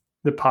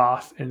the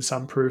path and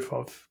some proof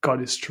of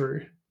God is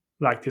true,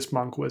 like this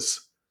monk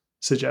was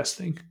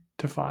suggesting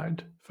to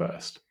find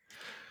first.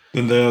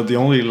 Then the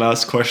only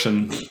last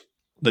question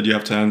that you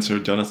have to answer,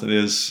 Jonathan,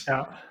 is,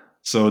 Yeah.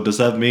 so does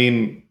that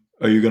mean,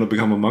 are you going to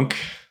become a monk?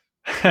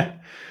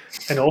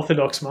 An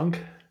Orthodox monk.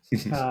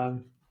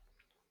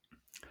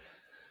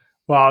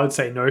 Well, I would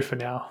say no for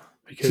now,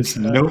 because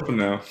No, for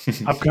now.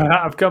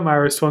 I've got my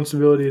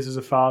responsibilities as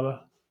a father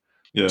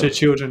Yeah. to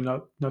children,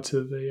 not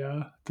to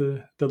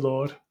the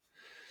Lord.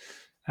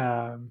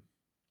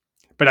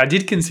 But I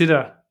did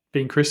consider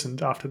being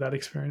christened after that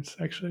experience,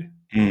 actually.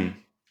 Mm.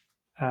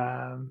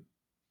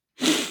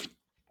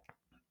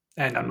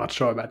 And I'm not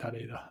sure about that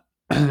either.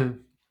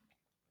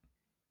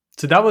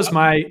 So that was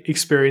my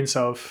experience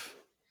of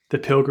the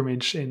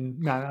pilgrimage in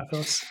Mount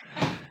Athos.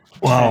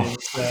 Wow.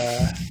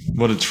 And,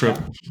 what a trip.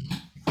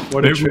 Yeah,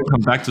 what Maybe a trip. we'll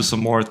come back to some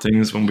more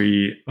things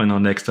in our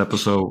next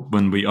episode,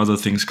 when other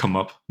things come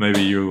up.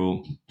 Maybe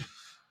you'll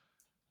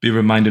be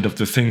reminded of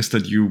the things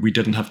that we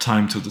didn't have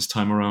time to this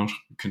time around.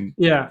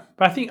 Yeah,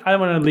 but I think I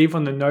want to leave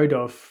on the note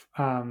of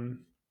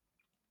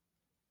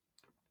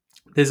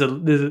there's a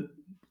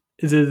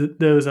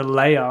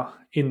layer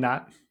in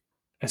that,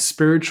 a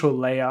spiritual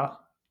layer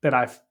that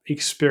I've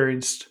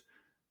experienced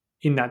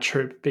in that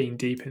trip being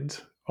deepened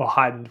or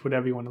heightened,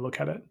 whatever you want to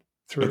look at it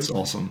through. That's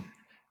awesome.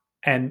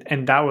 And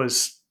that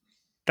was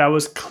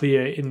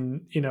clear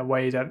in a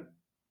way that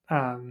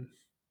that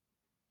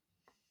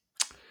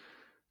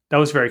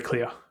was very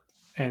clear.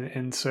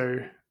 And so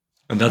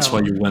that's why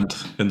you went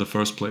in the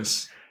first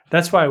place.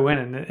 That's why I went,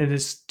 and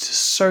it's just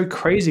so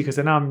crazy, because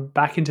then I'm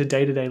back into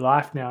day-to-day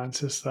life now. It's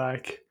just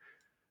like,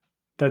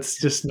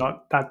 that's just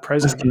not that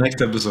present. That's the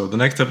next episode. The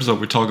next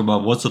episode we talk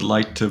about what's it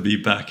like to be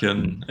back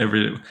in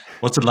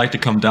what's it like to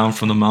come down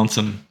from the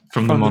mountain,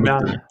 from the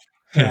monastery.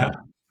 Yeah.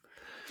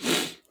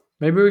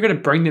 Maybe we're gonna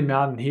bring the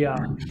mountain here.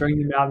 Bring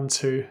the mountain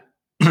to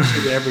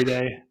the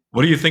everyday.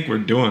 What do you think we're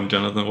doing,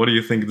 Jonathan? What do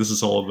you think this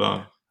is all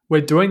about?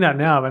 We're doing that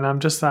now, and I'm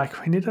just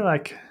like, we need to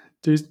like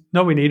do.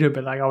 No, we need to,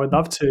 but like, I would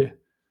love to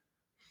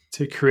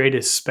create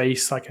a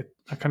space, like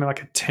a kind of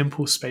like a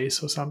temple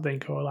space or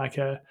something, or like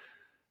a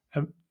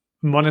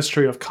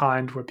monastery of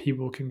kind where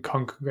people can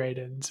congregate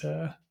and.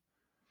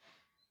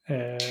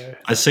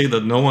 I say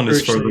that no one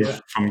is further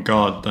from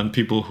God than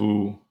people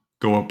who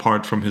go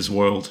apart from His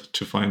world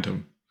to find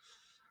Him.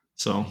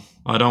 So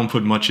I don't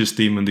put much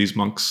esteem in these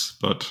monks,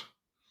 but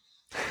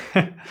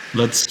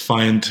let's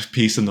find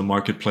peace in the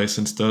marketplace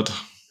instead.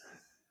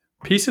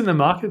 Peace in the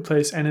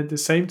marketplace, and at the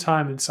same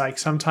time, it's like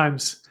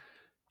sometimes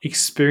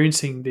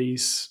experiencing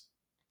these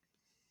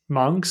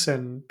monks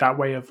and that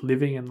way of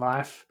living in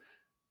life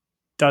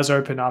does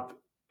open up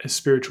a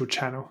spiritual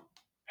channel,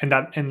 and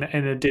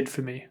it did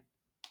for me.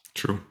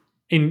 True.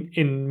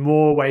 In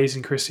more ways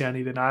in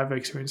Christianity than I've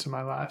experienced in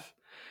my life.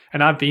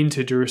 And I've been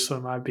to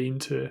Jerusalem. I've been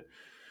to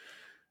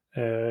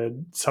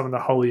some of the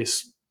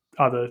holiest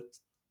other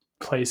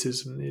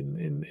places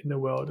in the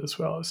world as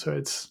well.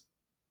 So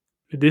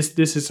this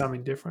is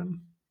something different.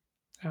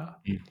 Yeah.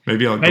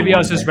 Maybe I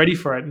was just ready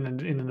for it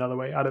in another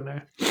way. I don't know.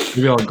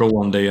 Maybe I'll go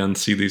one day and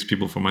see these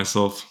people for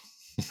myself.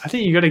 I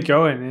think you got to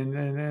go in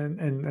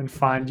and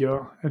find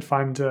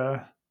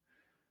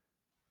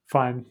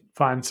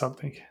find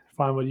something.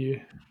 Find what you,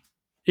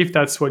 if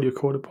that's what you're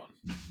called upon.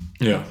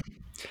 Yeah.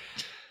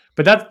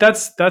 But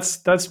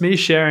that's me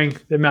sharing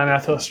the Mount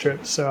Athos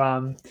trip.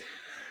 So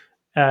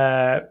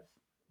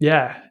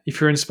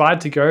if you're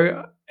inspired to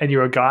go and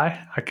you're a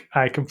guy,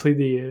 I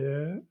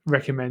completely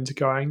recommend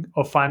going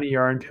or finding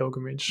your own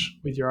pilgrimage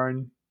with your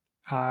own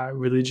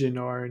religion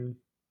or own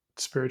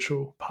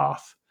spiritual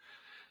path.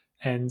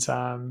 And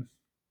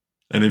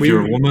if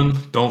you're a woman,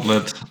 don't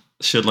let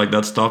shit like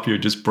that stop you.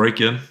 Just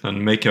break in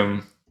and make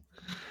them.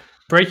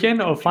 Break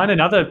in or find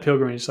another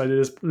pilgrimage. So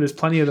there's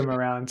plenty of them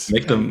around.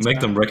 Make them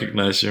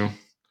recognize you.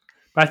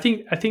 But I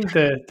think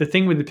the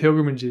thing with the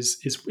pilgrimage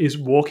is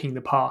walking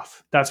the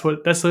path. That's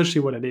literally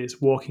what it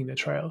is, walking the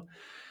trail.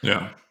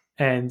 Yeah.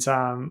 And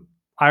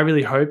I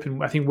really hope,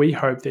 and I think we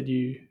hope, that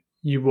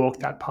you walk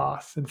that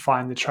path and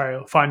find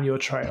your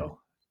trail.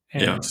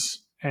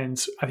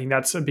 And I think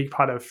that's a big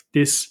part of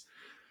this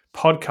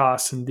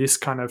podcast and this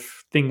kind of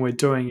thing we're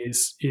doing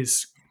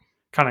is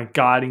kind of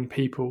guiding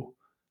people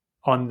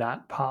on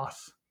that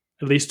path,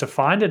 at least to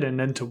find it and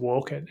then to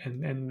walk it.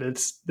 And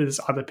there's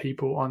other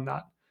people on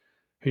that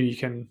who you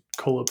can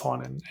call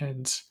upon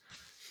and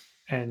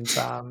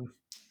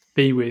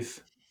be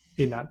with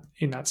in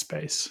that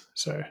space.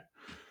 So,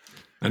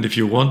 and if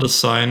you want a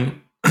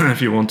sign,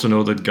 if you want to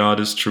know that God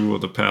is true or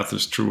the path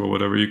is true or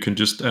whatever, you can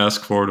just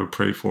ask for it or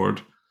pray for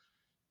it.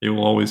 It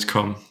will always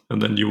come,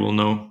 and then you will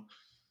know.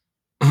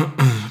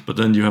 But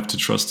then you have to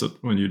trust it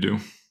when you do.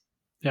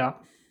 Yeah.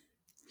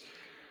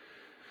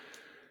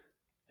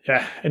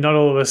 Yeah, and not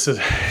all of us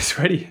is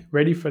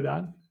ready for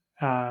that.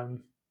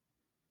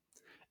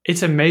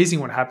 It's amazing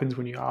what happens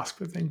when you ask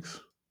for things.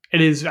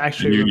 It is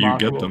actually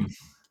remarkable.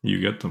 You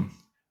get them.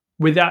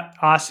 Without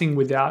asking,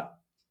 without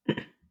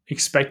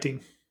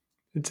expecting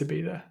it to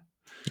be there.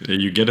 Yeah,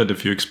 you get it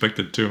if you expect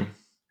it too.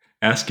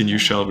 Ask and you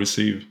shall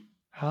receive.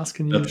 Ask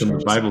and you shall receive. That's in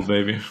the Bible,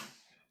 baby.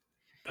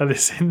 That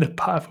is in the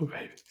Bible,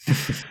 baby.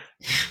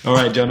 All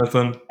right,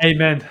 Jonathan.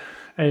 Amen.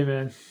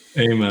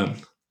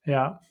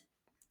 Yeah.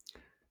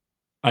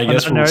 I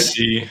guess we'll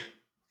see.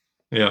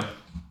 Yeah.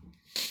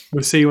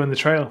 We'll see you on the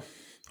trail.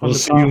 We'll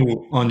see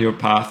you on your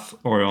path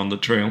or on the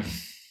trail.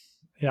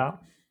 Yeah.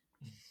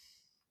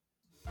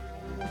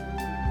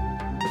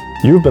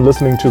 You've been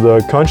listening to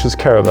the Conscious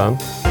Caravan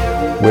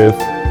with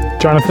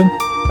Jonathan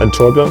and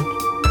Torbjørn.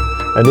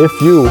 And if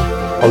you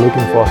are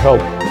looking for help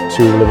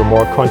to live a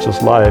more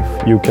conscious life,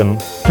 you can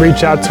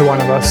reach out to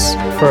one of us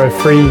for a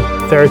free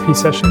therapy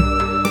session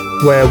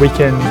where we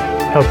can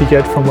help you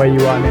get from where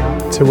you are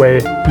now to where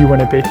you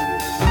want to be.